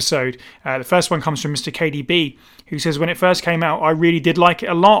episode. The first one comes from Mr. KDB, who says, when it first came out, I really did like it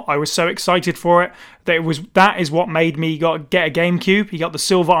a lot. I was so excited for it that is what made me get a GameCube. He got the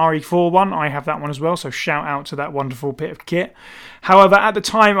silver RE4 one. I have that one as well, so shout out to that wonderful bit of kit. However, at the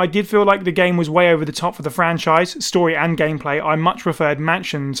time, I did feel like the game was way over the top for the franchise, story and gameplay. I much preferred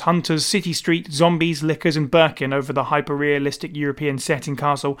mansions, hunters, city street, zombies, lickers and Birkin over the hyper-realistic European setting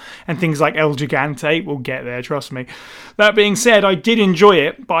castle and things like El Gigante. We'll get there, trust me. That being said, I did enjoy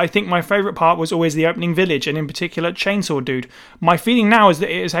it, but I think my favourite part was always the opening village, and in particular Chainsaw Dude. My feeling now is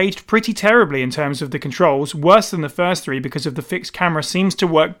that it has aged pretty terribly in terms of the controls, worse than the first three because of the fixed camera seems to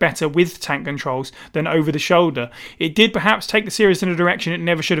work better with tank controls than over the shoulder. It did perhaps take the series in a direction it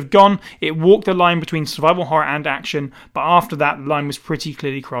never should have gone. It walked the line between survival horror and action, but after that the line was pretty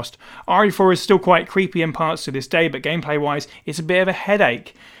clearly crossed. RE4 is still quite creepy in parts to this day, but gameplay wise it's a bit of a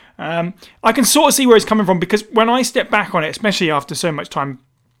headache. I can sort of see where it's coming from, because when I step back on it, especially after so much time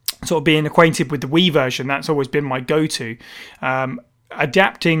sort of being acquainted with the Wii version, that's always been my go-to.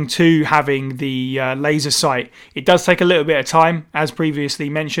 Adapting to having the laser sight, it does take a little bit of time, as previously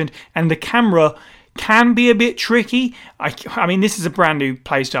mentioned, and the camera can be a bit tricky. I mean, this is a brand new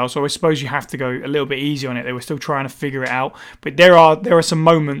playstyle, so I suppose you have to go a little bit easy on it. They were still trying to figure it out, but there are some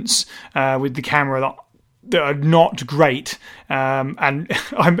moments with the camera that are not great, and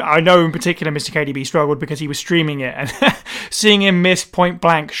I know in particular Mr. KDB struggled because he was streaming it, and seeing him miss point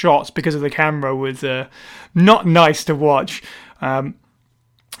blank shots because of the camera was not nice to watch.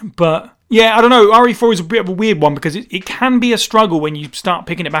 But yeah, I don't know, RE4 is a bit of a weird one because it can be a struggle when you start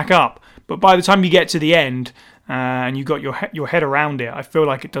picking it back up, but by the time you get to the end and you got your head around it, I feel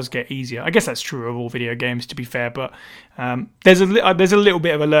like it does get easier. I guess that's true of all video games, to be fair, but there's a little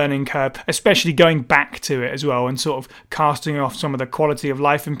bit of a learning curve, especially going back to it as well and sort of casting off some of the quality of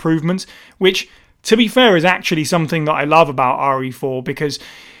life improvements, which, to be fair, is actually something that I love about RE4, because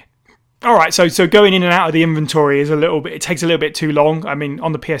alright, so going in and out of the inventory it takes a little bit too long. I mean,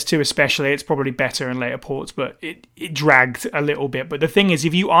 on the PS2 especially, it's probably better in later ports, but it dragged a little bit. But the thing is,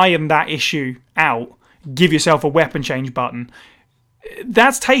 if you iron that issue out, give yourself a weapon change button,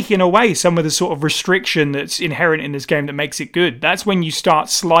 that's taking away some of the sort of restriction that's inherent in this game that makes it good. That's when you start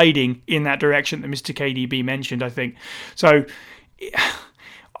sliding in that direction that Mr. KDB mentioned, I think. So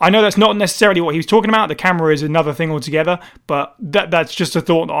I know that's not necessarily what he was talking about. The camera is another thing altogether, but that's just a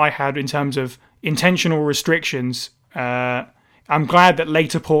thought that I had in terms of intentional restrictions. I'm glad that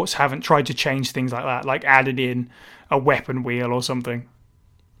later ports haven't tried to change things like that, like added in a weapon wheel or something.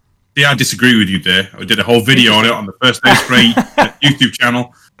 Yeah, I disagree with you there. I did a whole video on it on the First Day Spray YouTube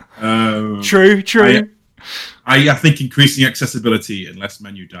channel. True. I think increasing accessibility and less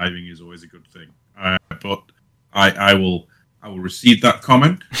menu diving is always a good thing. But I will receive that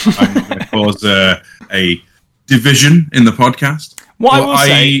comment. I'm not going to cause a division in the podcast. What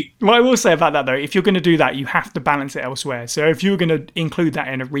I will say about that, though, if you're going to do that, you have to balance it elsewhere. So if you were going to include that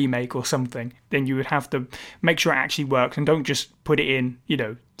in a remake or something, then you would have to make sure it actually works, and don't just put it in,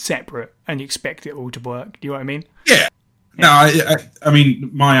 separate and you expect it all to work. Do you know what I mean? Yeah. No, I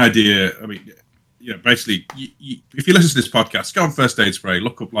mean, my idea, basically, if you listen to this podcast, go on First Aid Spray,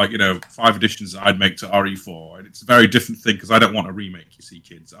 look up 5 additions that I'd make to RE4, and it's a very different thing because I don't want a remake. You see,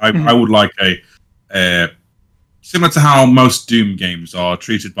 kids, I would like a similar to how most Doom games are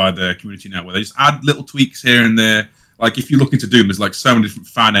treated by the community now, where they just add little tweaks here and there. Like if you look into Doom, there's like so many different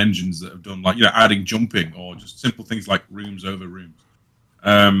fan engines that have done adding jumping or just simple things like rooms over rooms.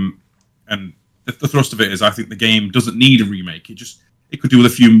 And the thrust of it is, I think the game doesn't need a remake. It could do with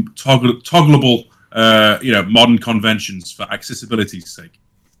a few toggleable, modern conventions for accessibility's sake.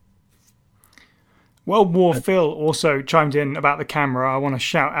 World War Phil also chimed in about the camera. I want to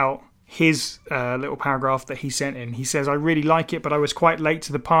shout out his little paragraph that he sent in. He says, I really like it, but I was quite late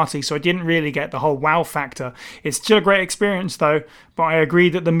to the party, so I didn't really get the whole wow factor. It's still a great experience, though, but I agree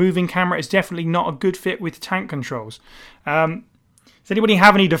that the moving camera is definitely not a good fit with tank controls. Does anybody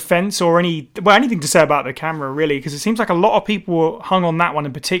have any defense or anything to say about the camera, really? Because it seems like a lot of people hung on that one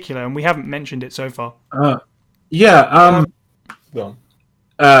in particular, and we haven't mentioned it so far. There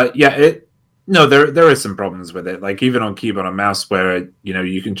is some problems with it. Like even on keyboard and mouse, where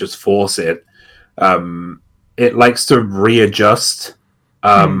you can just force it. It likes to readjust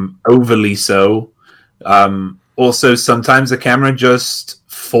overly so. Also, sometimes the camera just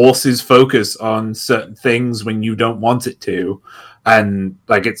forces focus on certain things when you don't want it to. and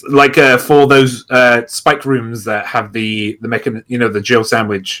like it's like for those spike rooms that have the the Jill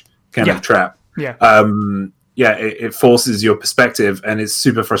sandwich kind of trap. Yeah. It forces your perspective, and it's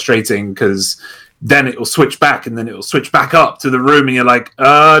super frustrating because then it will switch back, and then it will switch back up to the room, and you're like,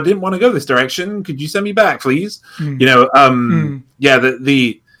 I didn't want to go this direction. Could you send me back, please? Just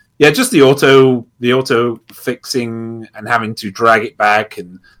the auto fixing and having to drag it back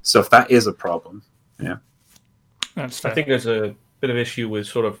and stuff. That is a problem. Yeah, that's fair. I think there's a bit of issue with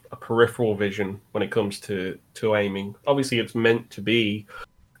sort of a peripheral vision when it comes to aiming. Obviously, it's meant to be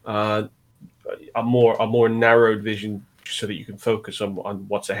a more narrowed vision so that you can focus on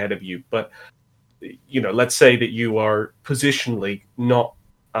what's ahead of you. But let's say that you are positionally not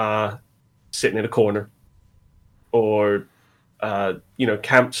sitting in a corner or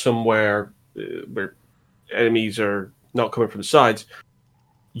camped somewhere where enemies are not coming from the sides.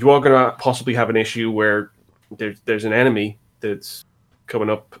 You are going to possibly have an issue where there's an enemy that's coming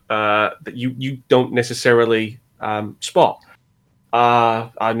up that you don't necessarily spot. A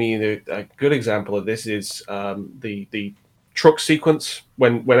good example of this is the truck sequence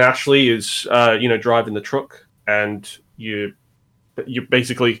when Ashley is driving the truck, and you're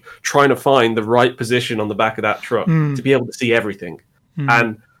basically trying to find the right position on the back of that truck to be able to see everything.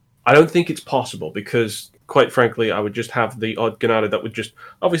 And I don't think it's possible because, quite frankly, I would just have the odd Ganado that would just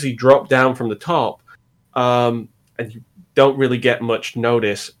obviously drop down from the top, and you don't really get much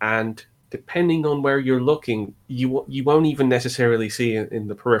notice. And depending on where you're looking, you won't even necessarily see it in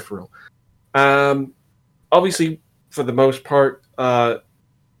the peripheral. Obviously, for the most part,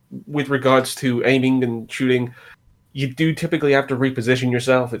 with regards to aiming and shooting, you do typically have to reposition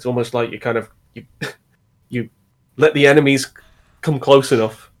yourself. It's almost like you let the enemies come close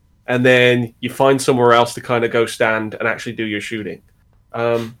enough, and then you find somewhere else to kind of go stand and actually do your shooting,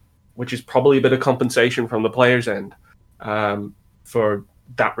 which is probably a bit of compensation from the player's end for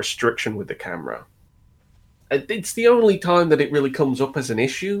that restriction with the camera. It's the only time that it really comes up as an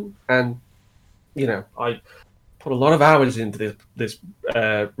issue, and I put a lot of hours into this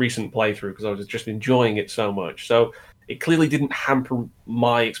recent playthrough because I was just enjoying it so much. So it clearly didn't hamper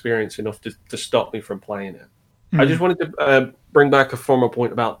my experience enough to stop me from playing it. I just wanted to bring back a former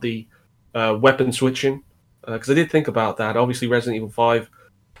point about the weapon switching, because I did think about that. Obviously, Resident Evil 5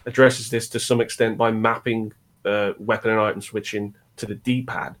 addresses this to some extent by mapping weapon and item switching to the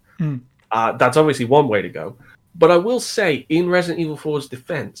D-pad. That's obviously one way to go. But I will say, in Resident Evil 4's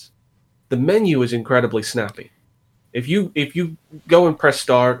defense, the menu is incredibly snappy. If you go and press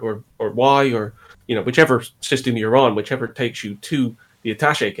start or Y or whichever system you're on, whichever takes you to the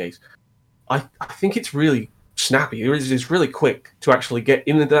attaché case, I think it's really snappy. It's really quick to actually get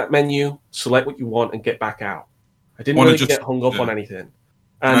into that menu, select what you want, and get back out. I didn't really get hung up on anything,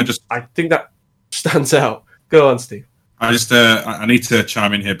 and I think that stands out. Go on, Steve. I need to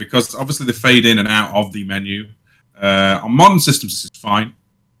chime in here because obviously the fade in and out of the menu on modern systems this is fine.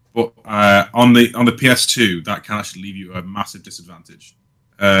 But on the PS2, that can actually leave you a massive disadvantage.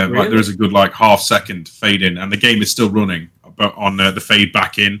 Really? Like there is a good half-second fade in, and the game is still running, but on the fade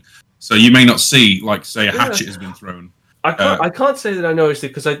back in, so you may not see, say, a hatchet has been thrown. I can't say that I noticed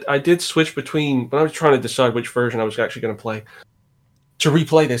it because I did switch between when I was trying to decide which version I was actually going to play to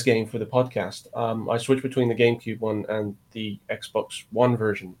replay this game for the podcast. I switched between the GameCube one and the Xbox One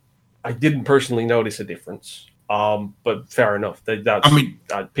version. I didn't personally notice a difference. But fair enough.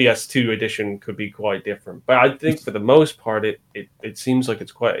 PS2 edition could be quite different. But I think for the most part, it seems like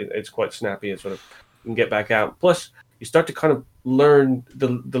it's quite snappy and sort of you can get back out. Plus, you start to kind of learn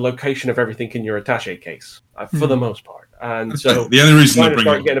the location of everything in your attaché case for the most part. And so the only reason you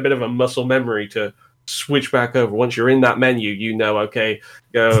start getting a bit of a muscle memory to switch back over. Once you're in that menu, okay,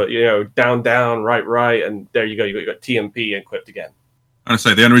 go down, right, and there you go. You got TMP equipped again. I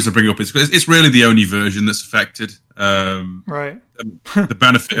say the only reason I bring it up is because it's really the only version that's affected. Right. The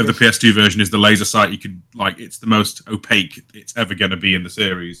benefit of the PS2 version is the laser sight. You could it's the most opaque it's ever going to be in the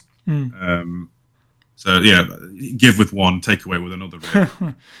series. So yeah, give with one, take away with another.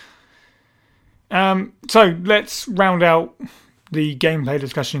 Really. So let's round out the gameplay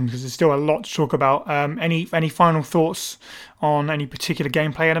discussion because there's still a lot to talk about. Any final thoughts on any particular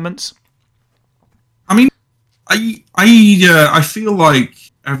gameplay elements? I mean, I feel like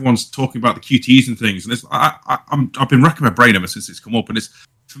everyone's talking about the QTEs and things, and I've been racking my brain ever since it's come up, and it's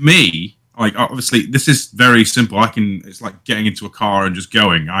for me obviously this is very simple. It's like getting into a car and just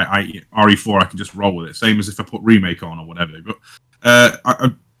going. RE4 I can just roll with it, same as if I put Remake on or whatever. But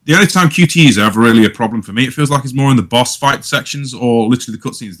the only time QTEs are ever really a problem for me, it feels like it's more in the boss fight sections or literally the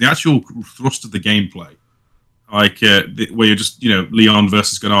cutscenes. The actual thrust of the gameplay, where you're just Leon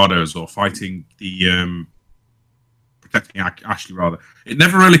versus Ganados or fighting the protecting Ashley rather. It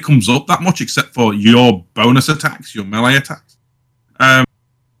never really comes up that much except for your bonus attacks, your melee attacks.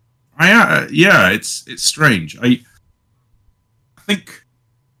 It's strange. I think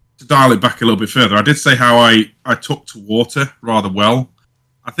to dial it back a little bit further, I did say how I took to water rather well.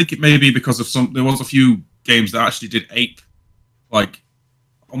 I think it may be because of there was a few games that actually did ape, like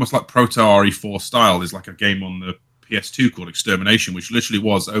almost like Proto RE4 style. There's like a game on the PS2 called Extermination, which literally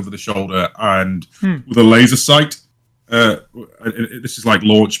was over the shoulder and with a laser sight. This is like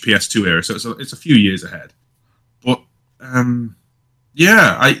launch PS2 era, so it's a few years ahead. But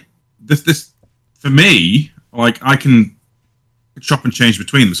this for me, like I can chop and change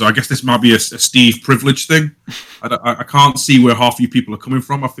between them. So I guess this might be a Steve privilege thing. I can't see where half you people are coming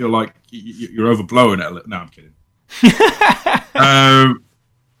from. I feel like you're overblowing it. No, I'm kidding.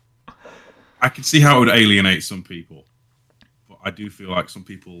 I can see how it would alienate some people, but I do feel like some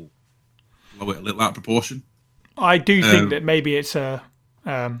people blow it a little out of proportion. I do think that maybe it's a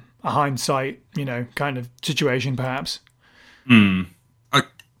hindsight, kind of situation, perhaps.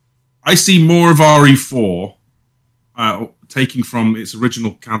 I see more of RE4 taking from its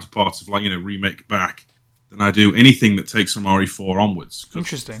original counterparts of remake back than I do anything that takes from RE4 onwards.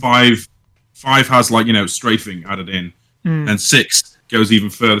 Interesting. 5 has strafing added in, and 6 goes even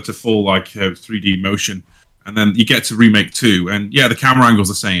further to full 3D motion, and then you get to remake 2, and the camera angle's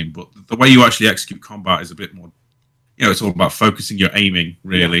the same, but the way you actually execute combat is a bit more. It's all about focusing your aiming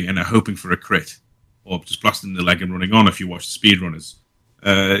really, and hoping for a crit, or just blasting the leg and running on. If you watch the speedrunners,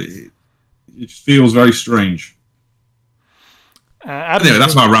 it just feels very strange. Anyway,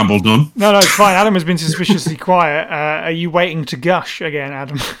 that's my ramble done. No, it's fine. Adam has been suspiciously quiet. Are you waiting to gush again,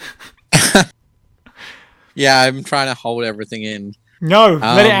 Adam? Yeah, I'm trying to hold everything in. No,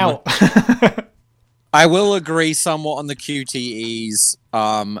 let it out. I will agree somewhat on the QTEs.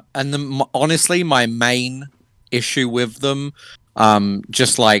 And honestly, my main issue with them,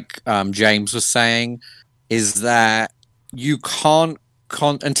 just like James was saying, is that you can't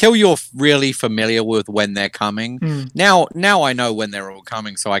until you're really familiar with when they're coming. Now I know when they're all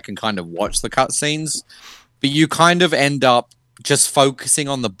coming, so I can kind of watch the cutscenes. But you kind of end up just focusing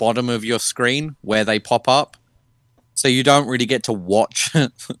on the bottom of your screen where they pop up, so you don't really get to watch,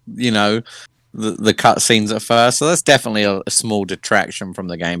 the cutscenes at first. So that's definitely a small detraction from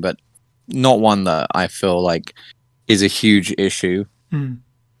the game, but not one that I feel like is a huge issue.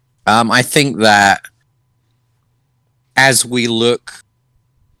 I think that as we look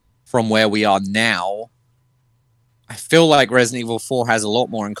from where we are now, I feel like Resident Evil 4 has a lot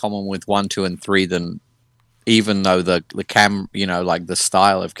more in common with 1, 2, and 3 than, even though the the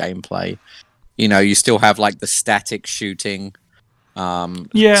style of gameplay, you still have like the static shooting,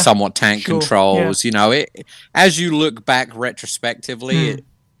 somewhat tank controls. As you look back retrospectively,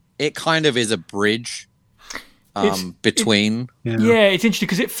 it kind of is a bridge between. It's interesting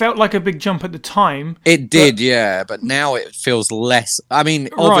because it felt like a big jump at the time. It did, but now it feels less. I mean,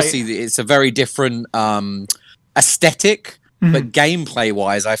 obviously, it's a very different aesthetic, but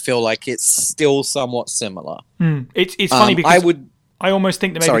gameplay-wise, I feel like it's still somewhat similar. It's funny because I almost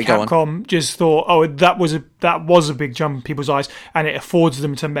think that maybe Capcom just thought, that was a big jump in people's eyes, and it affords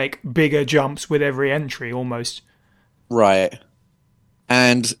them to make bigger jumps with every entry, almost. Right,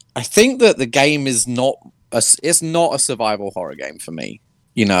 and I think that the game is not. It's not a survival horror game for me.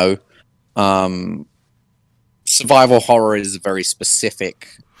 Survival horror is a very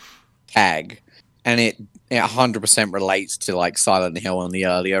specific tag, and it 100% relates to like Silent Hill and the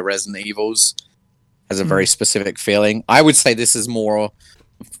earlier Resident Evils. Has a very specific feeling. I would say this is more,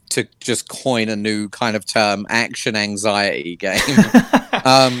 to just coin a new kind of term, action anxiety game.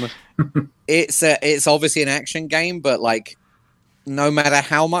 It's obviously an action game, but like no matter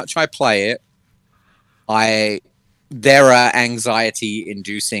how much I play it, there are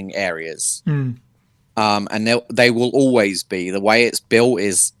anxiety-inducing areas, and they will always be. The way it's built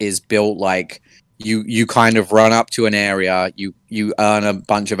is built like you kind of run up to an area, you earn a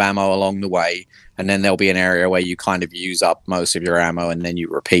bunch of ammo along the way, and then there'll be an area where you kind of use up most of your ammo, and then you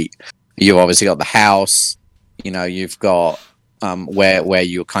repeat. You've obviously got the house, you've got where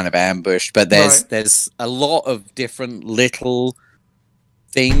you're kind of ambushed, but there's a lot of different little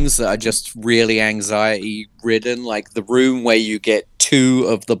things that are just really anxiety ridden, like the room where you get 2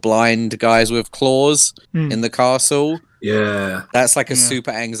 of the blind guys with claws in the castle. That's like a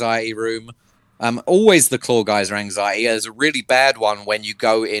super anxiety room. Always the claw guys are anxiety. There's a really bad one when you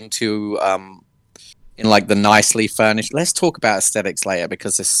go into in like the nicely furnished. Let's talk about aesthetics later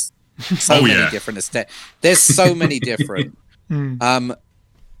because there's so many different aesthetics. There's so many different.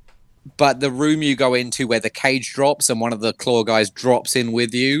 But the room you go into where the cage drops and one of the claw guys drops in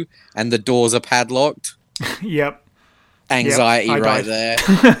with you and the doors are padlocked. Yep. anxiety I right died.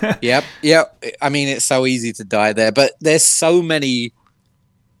 there. Yep. I mean, it's so easy to die there, but there's so many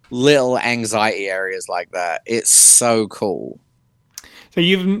little anxiety areas like that. It's so cool. So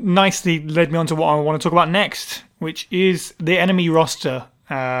you've nicely led me on to what I want to talk about next, which is the enemy roster.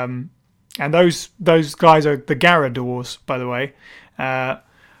 And those guys are the Garradors, by the way.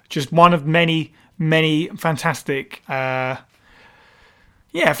 Just one of many fantastic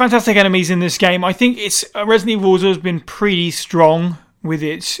fantastic enemies in this game. I think it's Resident Evil has been pretty strong with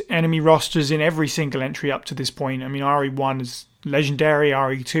its enemy rosters in every single entry up to this point. I mean, RE1 is legendary,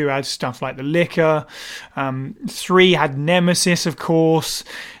 RE2 had stuff like the Licker, 3 had Nemesis, of course,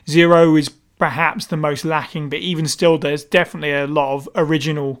 0 is perhaps the most lacking, but even still there's definitely a lot of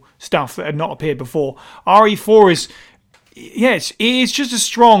original stuff that had not appeared before. RE4 is it is just as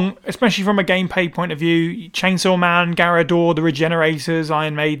strong, especially from a gameplay point of view. Chainsaw Man, Garrador, the Regenerators,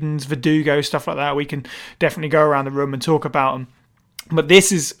 Iron Maidens, Verdugo, stuff like that. We can definitely go around the room and talk about them. But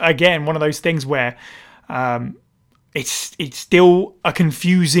this is, again, one of those things where it's still a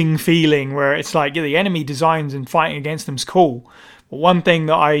confusing feeling where it's like, the enemy designs and fighting against them is cool. But one thing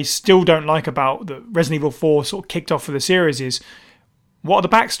that I still don't like about the Resident Evil 4 sort of kicked off for the series is, what are the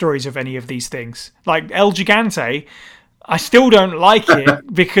backstories of any of these things? Like El Gigante, I still don't like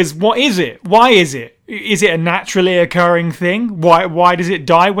it because what is it? Why is it? Is it a naturally occurring thing? Why does it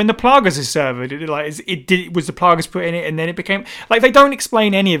die when the Plagas is served? Was the Plagas put in it and then it became... Like, they don't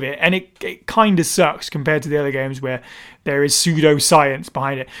explain any of it, and it kind of sucks compared to the other games where there is pseudo-science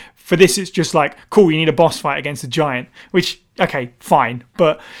behind it. For this, it's just like, cool, you need a boss fight against a giant, which, okay, fine.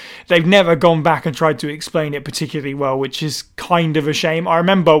 But they've never gone back and tried to explain it particularly well, which is kind of a shame. I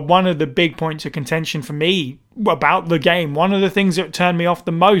remember one of the big points of contention for me about the game, one of the things that turned me off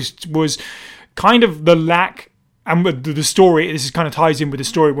the most was kind of the lack, and with the story, this is kind of ties in with the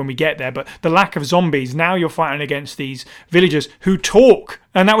story when we get there, but the lack of zombies. Now you're fighting against these villagers who talk,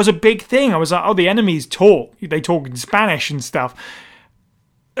 and that was a big thing. I was like, oh, the enemies talk. They talk in Spanish and stuff.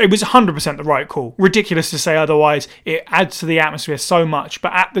 It was 100% the right call. Ridiculous to say otherwise. It adds to the atmosphere so much.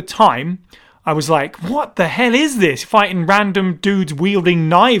 But at the time, I was like, what the hell is this? Fighting random dudes wielding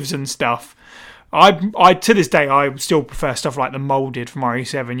knives and stuff. I to this day, I still prefer stuff like the Molded from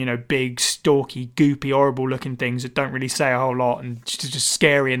RE7, big, stalky, goopy, horrible looking things that don't really say a whole lot and just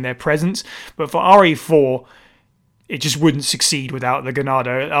scary in their presence. But for RE4, it just wouldn't succeed without the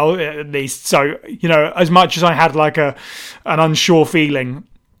Ganado, at least. So, as much as I had like an unsure feeling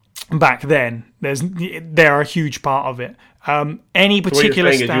back then, they're a huge part of it. Any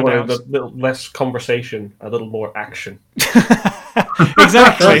particular standouts? You want a little less conversation, a little more action.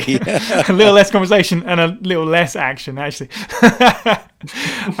 Exactly. Yeah. A little less conversation and a little less action, actually.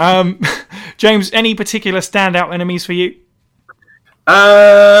 James, any particular standout enemies for you?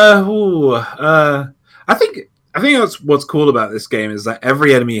 I think that's what's cool about this game is that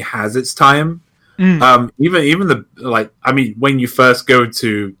every enemy has its time. Even when you first go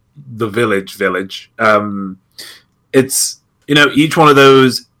to the village, it's each one of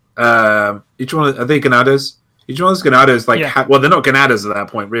those are they Ganados? Each one of those Ganados they're not Ganados at that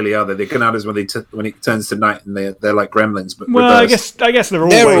point, really, are they? They're Ganados when it turns to night and they're like gremlins. But reversed. I guess they're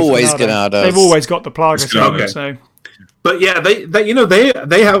always Ganados. They've always got the Plagas. Okay. So. But yeah,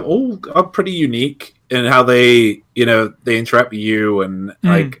 they have all are pretty unique in how they interact with you and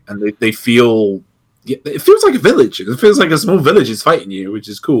and they feel. Yeah, it feels like a village. It feels like a small village is fighting you, which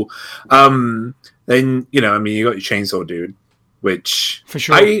is cool. Then you got your chainsaw dude, which for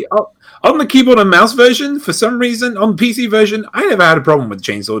sure. On the keyboard and mouse version, for some reason, on the PC version, I never had a problem with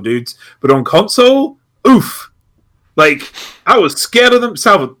chainsaw dudes, but on console, oof! Like I was scared of them.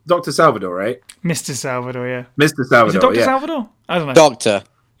 Dr. Salvador, right? Mr. Salvador, yeah. Mr. Salvador, is it Dr. Salvador? I don't know. Doctor.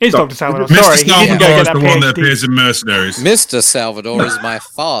 It's Dr. Salvador. Mr. Sorry, Salvador he didn't go get that is the one that PhD. appears in Mercenaries. Mr. Salvador is my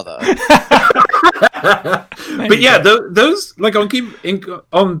father. But yeah, those like on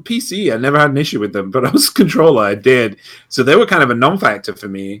PC, I never had an issue with them, but on controller, I did. So they were kind of a non-factor for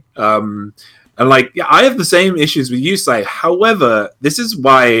me. And I have the same issues with you, Sai. However, this is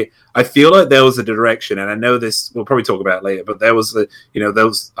why I feel like there was a direction, and I know this. We'll probably talk about it later, but there was there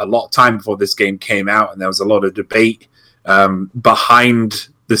was a lot of time before this game came out, and there was a lot of debate behind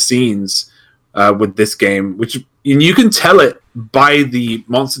the scenes with this game, which you can tell it by the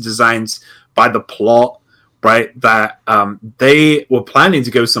monster designs, by the plot, right? That they were planning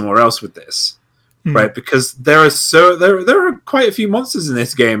to go somewhere else with this, right? Because there are quite a few monsters in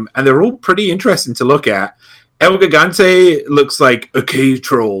this game, and they're all pretty interesting to look at. El Gigante looks like a cave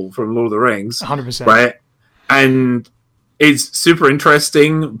troll from Lord of the Rings, 100%, right? And it's super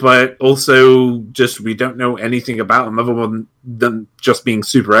interesting, but also just we don't know anything about them other than just being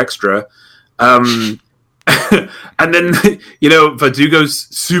super extra. And then Verdugo's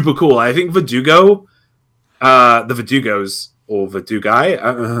super cool. I think Verdugo, the Verdugos or Verdugai,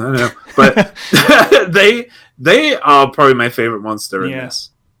 I don't know, but they are probably my favorite monster in this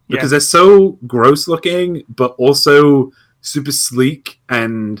because they're so gross looking, but also super sleek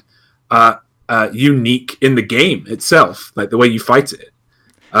and unique in the game itself, like the way you fight it.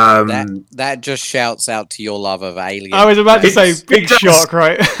 That just shouts out to your love of Alien. I was about to say big shock,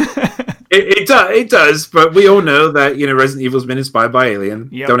 right? It does, but we all know that Resident Evil's been inspired by Alien.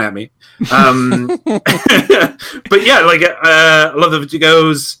 Yep. Don't at me. But yeah, like I love the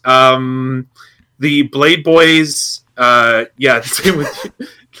Vertigos, the Blade Boys. Same with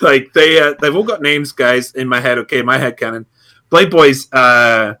like they've all got names, guys. In my head, okay, my head canon. Blade Boys.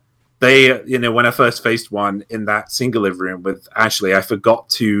 They, when I first faced one in that single room with Ashley, I forgot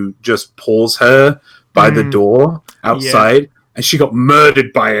to just pause her by the door outside. Yeah. And she got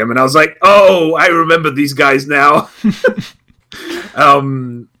murdered by him, and I was like, "Oh, I remember these guys now."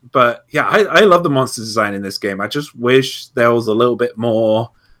 But yeah, I love the monster design in this game. I just wish there was a little bit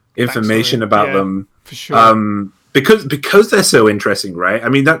more information about them, for sure. Because they're so interesting, right? I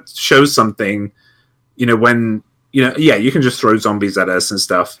mean, that shows something. When you can just throw zombies at us and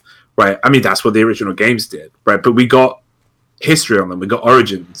stuff, right? I mean, that's what the original games did, right? But we got history on them, we got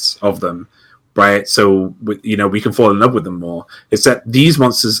origins of them. Right, so we can fall in love with them more. It's that these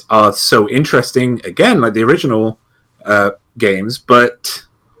monsters are so interesting, again, like the original games, but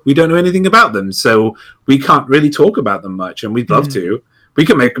we don't know anything about them, so we can't really talk about them much. And we'd love to. We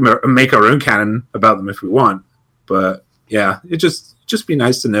can make our own canon about them if we want, but yeah, it just be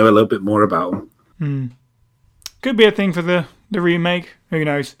nice to know a little bit more about them. Could be a thing for the remake. Who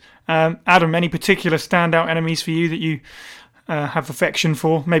knows? Adam, any particular standout enemies for you that you have affection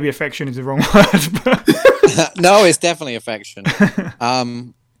for? Maybe affection is the wrong word. But no, it's definitely affection.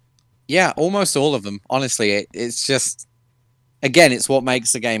 Yeah, almost all of them. Honestly, it's just, again, it's what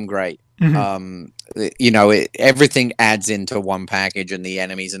makes the game great. Everything adds into one package, and the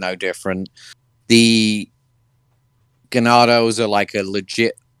enemies are no different. The Ganados are like a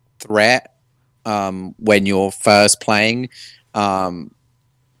legit threat when you're first playing, and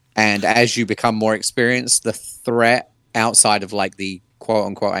as you become more experienced, the threat outside of like the quote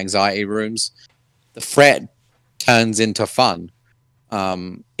unquote anxiety rooms, the threat turns into fun.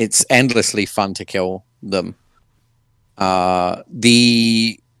 It's endlessly fun to kill them.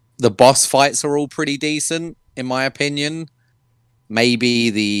 The boss fights are all pretty decent, in my opinion. Maybe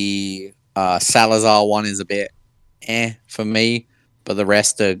the Salazar one is a bit for me, but the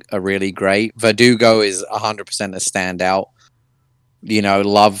rest are really great. Verdugo is 100% a standout.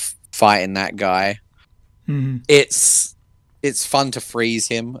 Love fighting that guy. It's fun to freeze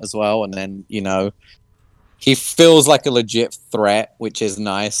him as well, and then he feels like a legit threat, which is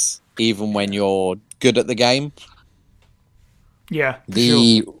nice, even when you're good at the game. Yeah.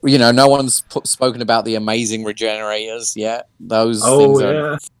 No one's spoken about the amazing regenerators yet. Those things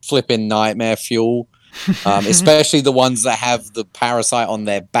are flipping nightmare fuel, especially the ones that have the parasite on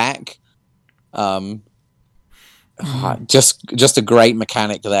their back. Just a great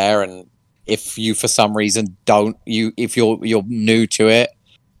mechanic there, and if you for some reason if you're new to it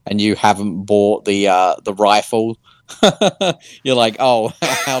and you haven't bought the rifle, you're like, oh,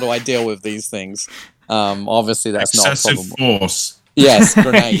 how do I deal with these things? Obviously that's excessive not a problem. Force. Yes,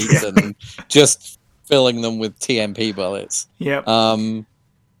 grenades and just filling them with TMP bullets. Yep.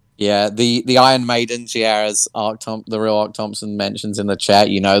 The Iron Maidens, as the real Ark Thompson mentions in the chat,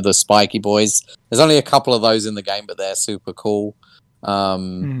 the spiky boys. There's only a couple of those in the game, but they're super cool.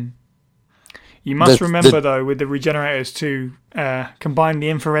 You must remember, though, with the regenerators to combine the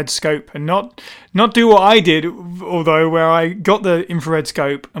infrared scope and not do what I did, although where I got the infrared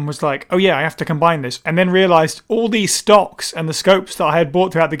scope and was like, oh yeah, I have to combine this, and then realised all these stocks and the scopes that I had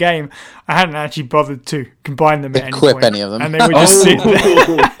bought throughout the game, I hadn't actually bothered to combine them at any point. Any of them. And they were just sitting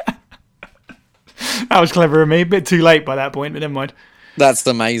there. That was clever of me. A bit too late by that point, but never mind. That's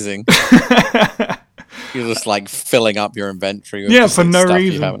amazing. You're just like filling up your inventory with for no stuff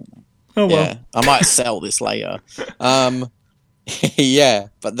reason. You haven't. Oh well. Yeah, I might sell this later. Yeah,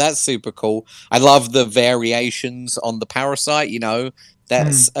 but that's super cool. I love the variations on the parasite.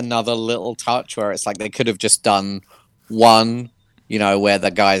 That's another little touch where it's like they could have just done one, where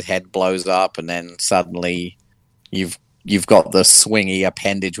the guy's head blows up and then suddenly you've got the swingy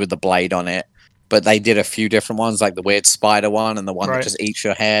appendage with the blade on it. But they did a few different ones, like the weird spider one and the one that just eats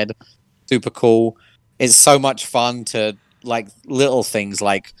your head. Super cool. It's so much fun to like little things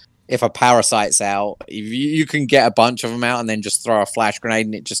like, if a parasite's out, you can get a bunch of them out and then just throw a flash grenade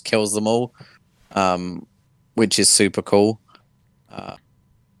and it just kills them all, which is super cool. And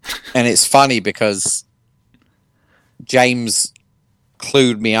it's funny because James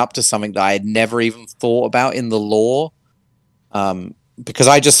clued me up to something that I had never even thought about in the lore. Because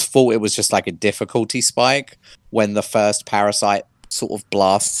I just thought it was just like a difficulty spike when the first parasite sort of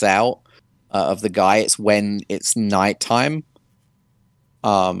blasts out of the guy. It's when it's nighttime.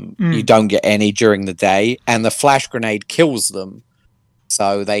 You don't get any during the day, and the flash grenade kills them.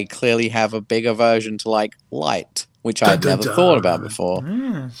 So they clearly have a big aversion to like light, which I'd never thought about before.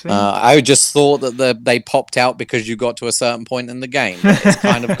 I just thought that they popped out because you got to a certain point in the game. It's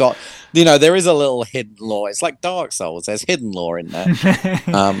kind of got, there is a little hidden lore. It's like Dark Souls. There's hidden lore in there.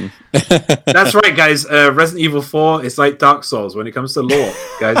 That's right, guys. Resident Evil 4 is like Dark Souls when it comes to lore,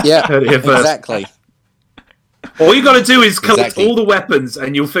 guys. Yeah, exactly. All you got to do is collect all the weapons,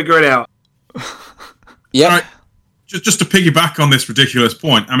 and you'll figure it out. Yeah. Right. Just to piggyback on this ridiculous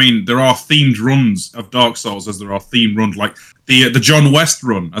point, I mean, there are themed runs of Dark Souls as there are themed runs, like the John West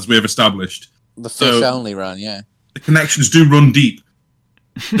run, as we have established. The fish-only run, yeah. The connections do run deep.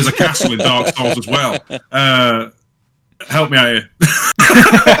 There's a castle in Dark Souls as well. Help me out here.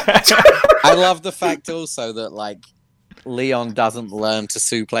 I love the fact also that, like, Leon doesn't learn to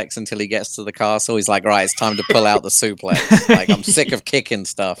suplex until he gets to the castle. He's like, right, it's time to pull out the suplex. Like, I'm sick of kicking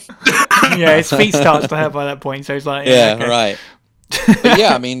stuff. Yeah, his feet starts to hurt by that point, so he's like, okay. Right. But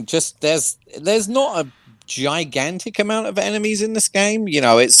yeah, I mean, just there's not a gigantic amount of enemies in this game.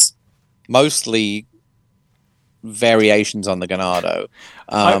 It's mostly variations on the Ganado.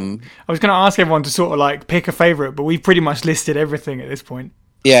 I was going to ask everyone to sort of like pick a favorite, but we've pretty much listed everything at this point.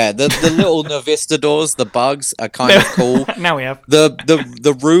 Yeah, the little Novistadors, the bugs, are kind of cool. Now we have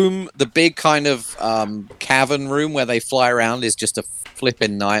the room, the big kind of cavern room where they fly around is just a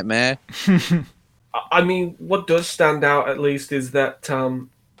flipping nightmare. I mean, what does stand out at least is that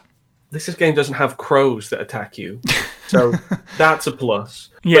this game doesn't have crows that attack you, so that's a plus.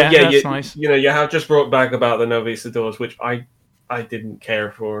 Yeah, that's nice. You have just brought back about the Novistadors, which I didn't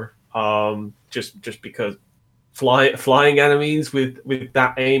care for, just because. Flying enemies with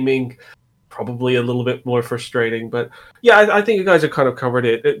that aiming, probably a little bit more frustrating. But yeah, I think you guys have kind of covered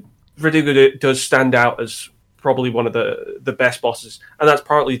it. Verdugo does stand out as probably one of the best bosses, and that's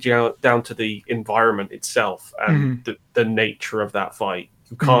partly down to the environment itself and the nature of that fight.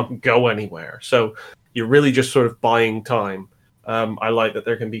 You can't go anywhere, so you're really just sort of buying time. I like that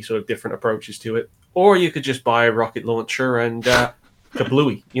there can be sort of different approaches to it, or you could just buy a rocket launcher and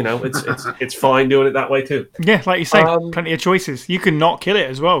kablooey, it's fine doing it that way too. Yeah, like you say, plenty of choices. You can not kill it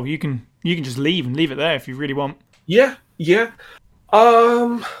as well. You can just leave it there if you really want. Yeah.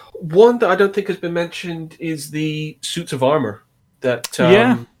 One that I don't think has been mentioned is the suits of armor that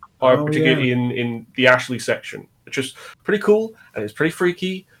are particularly in the Ashley section, which is pretty cool and it's pretty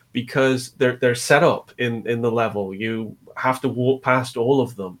freaky because they're set up in the level. You have to walk past all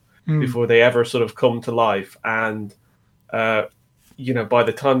of them before they ever sort of come to life, and by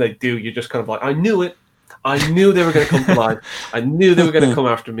the time they do, you're just kind of like, I knew it. I knew they were going to come to life. I knew they were going to come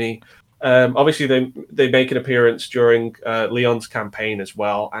after me. Obviously, they make an appearance during Leon's campaign as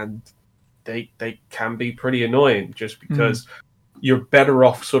well, and they can be pretty annoying just because you're better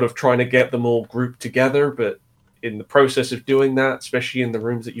off sort of trying to get them all grouped together, but in the process of doing that, especially in the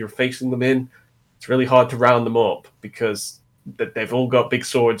rooms that you're facing them in, it's really hard to round them up because they've all got big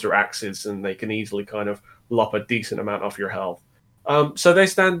swords or axes, and they can easily kind of lop a decent amount off your health. So they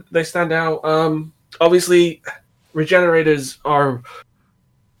stand out. Obviously, regenerators are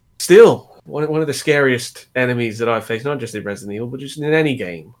still one of the scariest enemies that I've faced, not just in Resident Evil, but just in any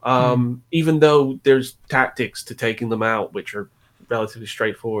game. Even though there's tactics to taking them out, which are relatively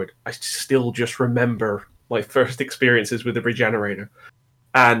straightforward, I still just remember my first experiences with the regenerator.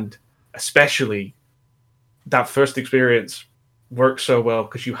 And especially that first experience works so well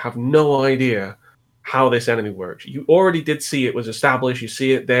because you have no idea how this enemy works. You already did see it was established. You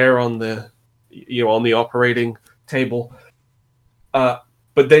see it there on the operating table. But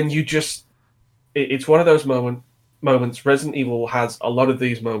then it's one of those moments. Resident Evil has a lot of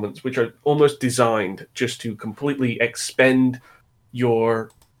these moments which are almost designed just to completely expend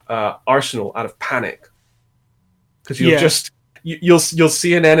your arsenal out of panic. Because you'll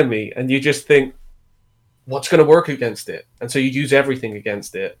see an enemy and you just think, what's going to work against it? And so you use everything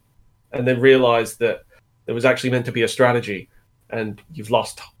against it, and then realize that there was actually meant to be a strategy, and you've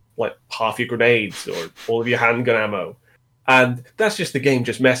lost like half your grenades or all of your handgun ammo. And that's just the game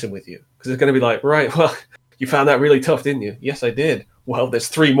just messing with you. Because it's going to be like, right, well, you found that really tough, didn't you? Yes, I did. Well, there's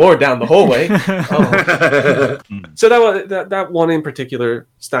 3 more down the hallway. So that one in particular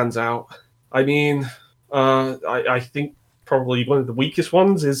stands out. I mean, I think probably one of the weakest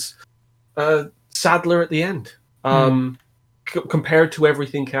ones is Sadler at the end. Compared to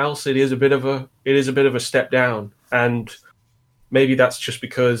everything else, it is a bit of a step down. And maybe that's just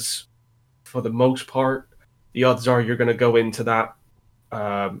because, for the most part, the odds are you're going to go into that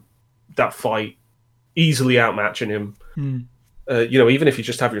fight easily outmatching him. Even if you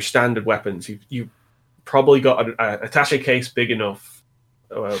just have your standard weapons, you probably got an attaché case big enough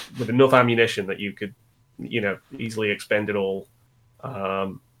with enough ammunition that you could, easily expend it all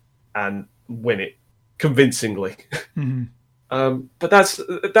and win it convincingly. But that's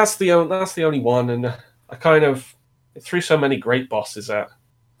the only one, and I kind of threw so many great bosses at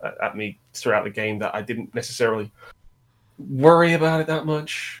me throughout the game that I didn't necessarily worry about it that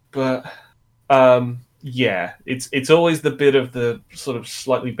much. But it's always the bit of the sort of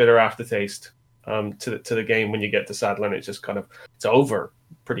slightly bitter aftertaste to the game when you get to Sadler, and it's just kind of it's over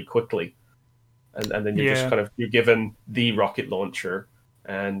pretty quickly, and then you're just kind of you're given the rocket launcher,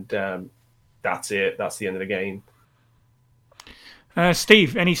 and that's it. That's the end of the game.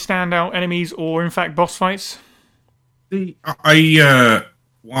 Steve, any standout enemies or, in fact, boss fights?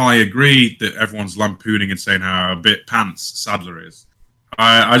 While I agree that everyone's lampooning and saying how a bit pants Sadler is,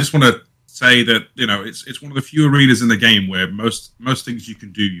 I just want to say that it's one of the few arenas in the game where most things you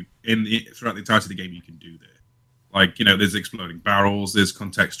can do throughout the entirety of the game you can do there. Like there's exploding barrels, there's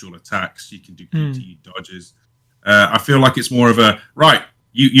contextual attacks, you can do PTE dodges. I feel like it's more of a right.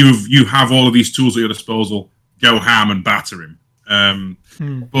 You have all of these tools at your disposal. Go ham and batter him.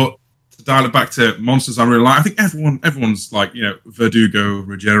 But to dial it back to monsters, I really like. I think everyone's like Verdugo,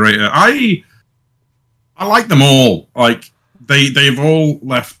 Regenerator. I like them all. Like they've all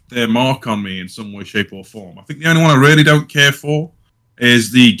left their mark on me in some way, shape, or form. I think the only one I really don't care for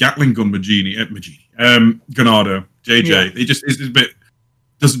is the Gatling gun Ganado, JJ. Yeah. It just is a bit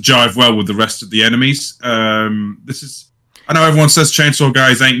doesn't jive well with the rest of the enemies. I know everyone says Chainsaw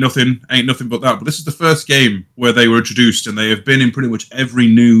Guys ain't nothing but that, but this is the first game where they were introduced, and they have been in pretty much every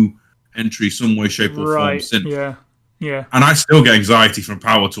new entry, some way, shape, or form since. Yeah. And I still get anxiety from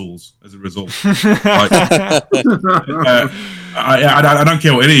power tools as a result. I don't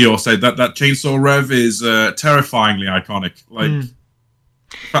care what any of you all say. That Chainsaw Rev is terrifyingly iconic. Like the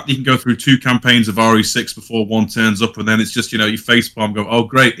fact that you can go through 2 campaigns of RE6 before one turns up, and then it's just you facepalm, go, oh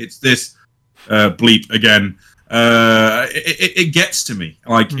great, it's this bleep again. It gets to me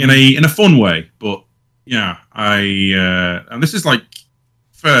like in a fun way, but yeah, and this is like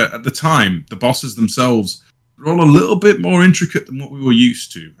at the time the bosses themselves are all a little bit more intricate than what we were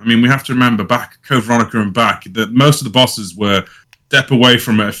used to. I mean, we have to remember back Code Veronica and back that most of the bosses were step away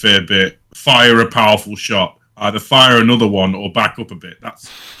from it a fair bit, fire a powerful shot, either fire another one or back up a bit.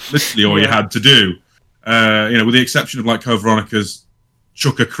 That's literally all you had to do. With the exception of like Code Veronica's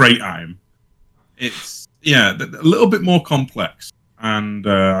chuck a crate at him, it's a little bit more complex, and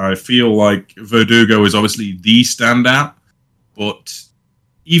I feel like Verdugo is obviously the standout, but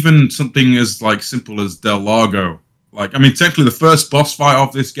even something as like simple as Del Lago, technically the first boss fight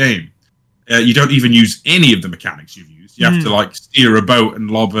of this game, you don't even use any of the mechanics you've used. You have to like steer a boat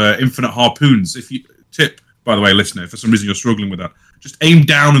and lob infinite harpoons. If you tip, by the way, listener, if for some reason you're struggling with that, just aim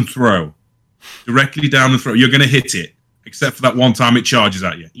down and throw, directly down and throw. You're going to hit it, except for that one time it charges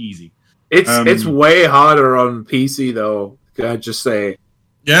at you. Easy. It's way harder on PC though. Can I just say?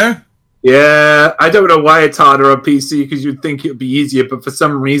 Yeah. Yeah, I don't know why it's harder on PC because you'd think it would be easier, but for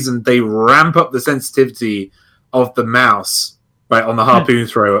some reason they ramp up the sensitivity of the mouse right on the harpoon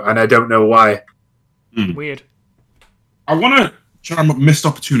throw, and I don't know why. Weird. I want to chime up missed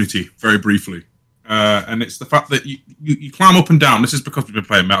opportunity very briefly, and it's the fact that you climb up and down. This is because we've been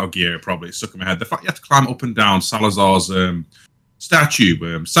playing Metal Gear, probably it's stuck in my head. The fact you have to climb up and down Salazar's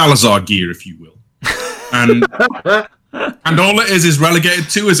statue, Salazar gear, if you will, and and all it is relegated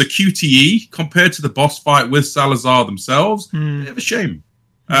to is a QTE compared to the boss fight with Salazar themselves. Bit of a shame.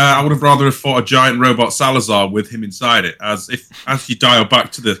 I would have rather have fought a giant robot Salazar with him inside it. As you dial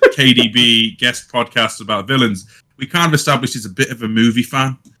back to the KDB guest podcast about villains, we kind of established he's a bit of a movie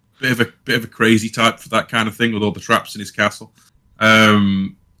fan, bit of a crazy type for that kind of thing with all the traps in his castle.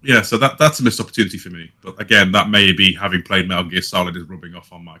 So that's a missed opportunity for me. But again, that may be having played Metal Gear Solid is rubbing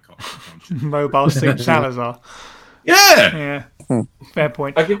off on my conscience. Mobile Suit Salazar. Yeah. Fair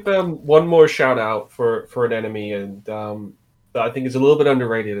point. I give one more shout out for an enemy, and that I think is a little bit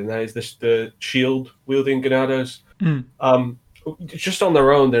underrated, and that is the shield wielding Ganados. Just on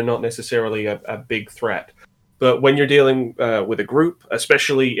their own, they're not necessarily a big threat, but when you're dealing with a group,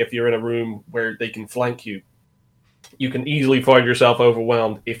 especially if you're in a room where they can flank you, you can easily find yourself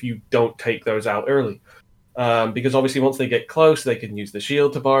overwhelmed if you don't take those out early. Because obviously, once they get close, they can use the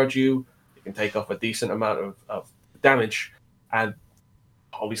shield to barge you. You can take off a decent amount of damage, and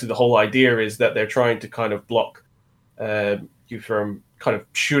obviously the whole idea is that they're trying to kind of block you from kind of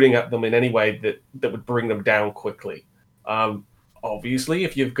shooting at them in any way that would bring them down quickly. Obviously,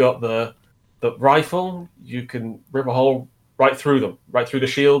 if you've got the rifle, you can rip a hole right through them, right through the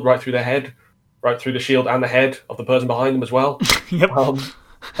shield, right through the head, right through the shield and the head of the person behind them as well. Yep. But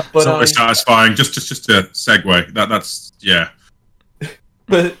it's always satisfying. Just to segue. That's yeah.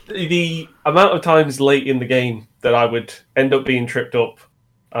 But the amount of times late in the game that I would end up being tripped up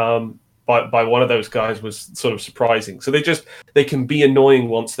by one of those guys was sort of surprising. So they can be annoying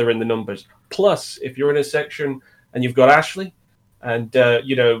once they're in the numbers. Plus, if you're in a section and you've got Ashley, and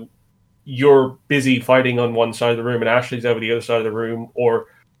you're busy fighting on one side of the room and Ashley's over the other side of the room, or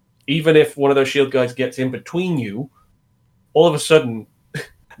even if one of those shield guys gets in between you, all of a sudden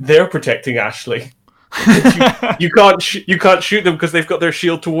they're protecting Ashley. you can't shoot them because they've got their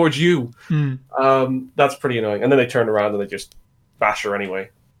shield towards you. That's pretty annoying. And then they turn around and they just bash her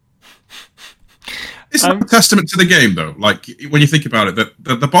anyway. It's a testament to the game, though. Like, when you think about it,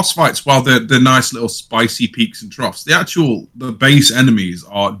 the boss fights, while they're nice little spicy peaks and troughs, the base enemies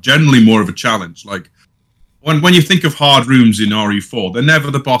are generally more of a challenge. Like, when you think of hard rooms in RE4, they're never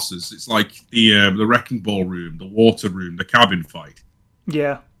the bosses. It's like the wrecking ball room, the water room, the cabin fight.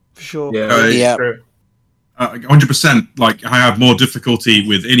 Yeah, for sure. Yeah. 100%. Like, I have more difficulty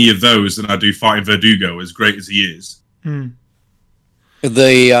with any of those than I do fighting Verdugo, as great as he is.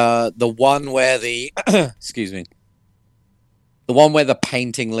 The one where the excuse me, the one where the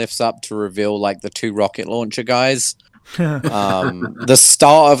painting lifts up to reveal like the two rocket launcher guys. The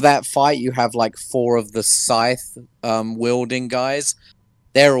start of that fight, you have like 4 of the scythe wielding guys.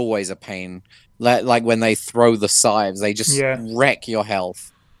 They're always a pain. Like when they throw the scythes, they just wreck your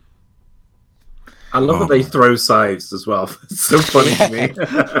health. I love that they throw scythes as well. It's so funny to me.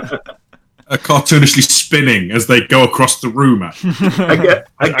 Cartoonishly spinning as they go across the room.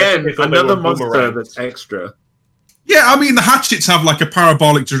 Again, another monster that's extra. Yeah, I mean, the hatchets have like a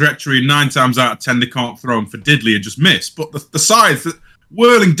parabolic trajectory, and 9 times out of 10 they can't throw them for diddly and just miss. But the scythe, the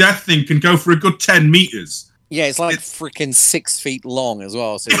whirling death thing, can go for a good 10 meters. Yeah, it's like freaking 6 feet long as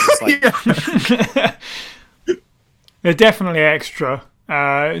well. So it's just like... They're definitely extra.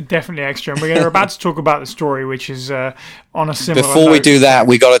 Definitely extra, and we're about to talk about the story, which is on a similar Before note. we do that,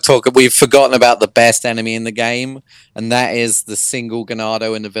 we got to talk. We've forgotten about the best enemy in the game, and that is the single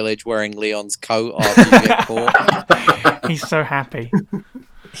Ganado in the village wearing Leon's coat after you get caught. He's so happy.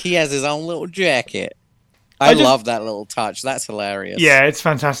 He has his own little jacket. I love that little touch. That's hilarious. Yeah, it's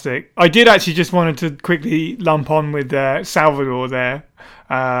fantastic. I did actually just wanted to quickly lump on with Salvador there.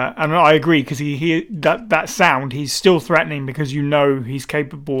 And I agree, because that sound, he's still threatening because you know he's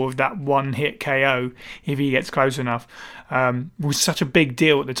capable of that one-hit KO if he gets close enough. Was such a big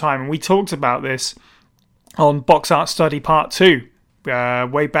deal at the time. And we talked about this on Box Art Study Part 2,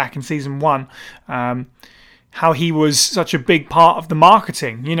 way back in Season 1. How he was such a big part of the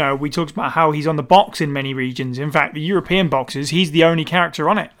marketing. You know, we talked about how he's on the box in many regions. In fact, the European boxes, he's the only character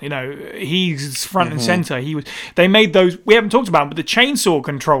on it. You know, he's front and center. They made those, we haven't talked about them, but the chainsaw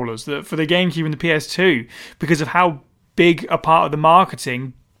controllers for the GameCube and the PS2, because of how big a part of the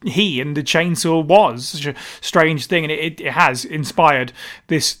marketing he and the chainsaw was. Such a strange thing, and it has inspired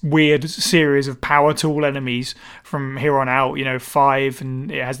this weird series of power tool enemies from here on out. You know, 5,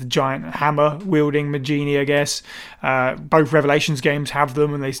 and it has the giant hammer wielding Magini, I guess. Both Revelations games have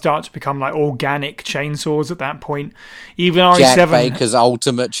them, and they start to become like organic chainsaws at that point. Even RE7, Jack Baker's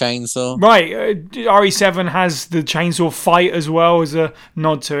ultimate chainsaw. Right, RE7 has the chainsaw fight as well as a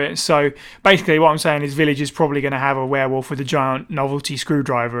nod to it. So basically what I'm saying is Village is probably going to have a werewolf with a giant novelty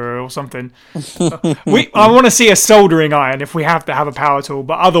screwdriver or something. I want to see a soldering iron if we have to have a power tool,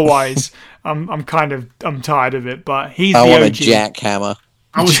 but otherwise I'm tired of it. But he's I the want OG. a jackhammer.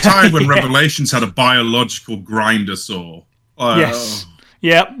 I was tired when Revelations had a biological grinder saw. Yes.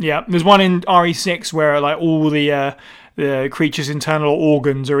 Yeah. There's one in RE6 where like all the creature's internal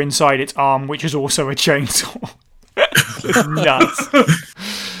organs are inside its arm, which is also a chainsaw. It's nuts.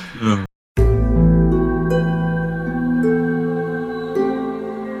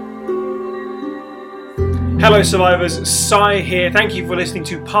 Hello survivors, Sai here. Thank you for listening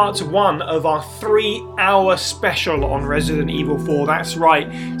to part 1 of our 3-hour special on Resident Evil 4. That's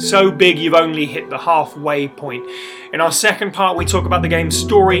right, so big you've only hit the halfway point. In our second part we talk about the game's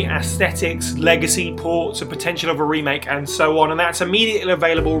story, aesthetics, legacy, ports, the potential of a remake and so on, and that's immediately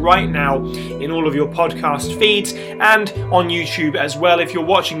available right now in all of your podcast feeds and on YouTube as well. If you're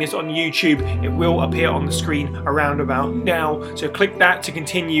watching this on YouTube, it will appear on the screen around about now, so click that to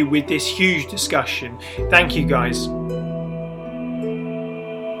continue with this huge discussion. Thank you guys.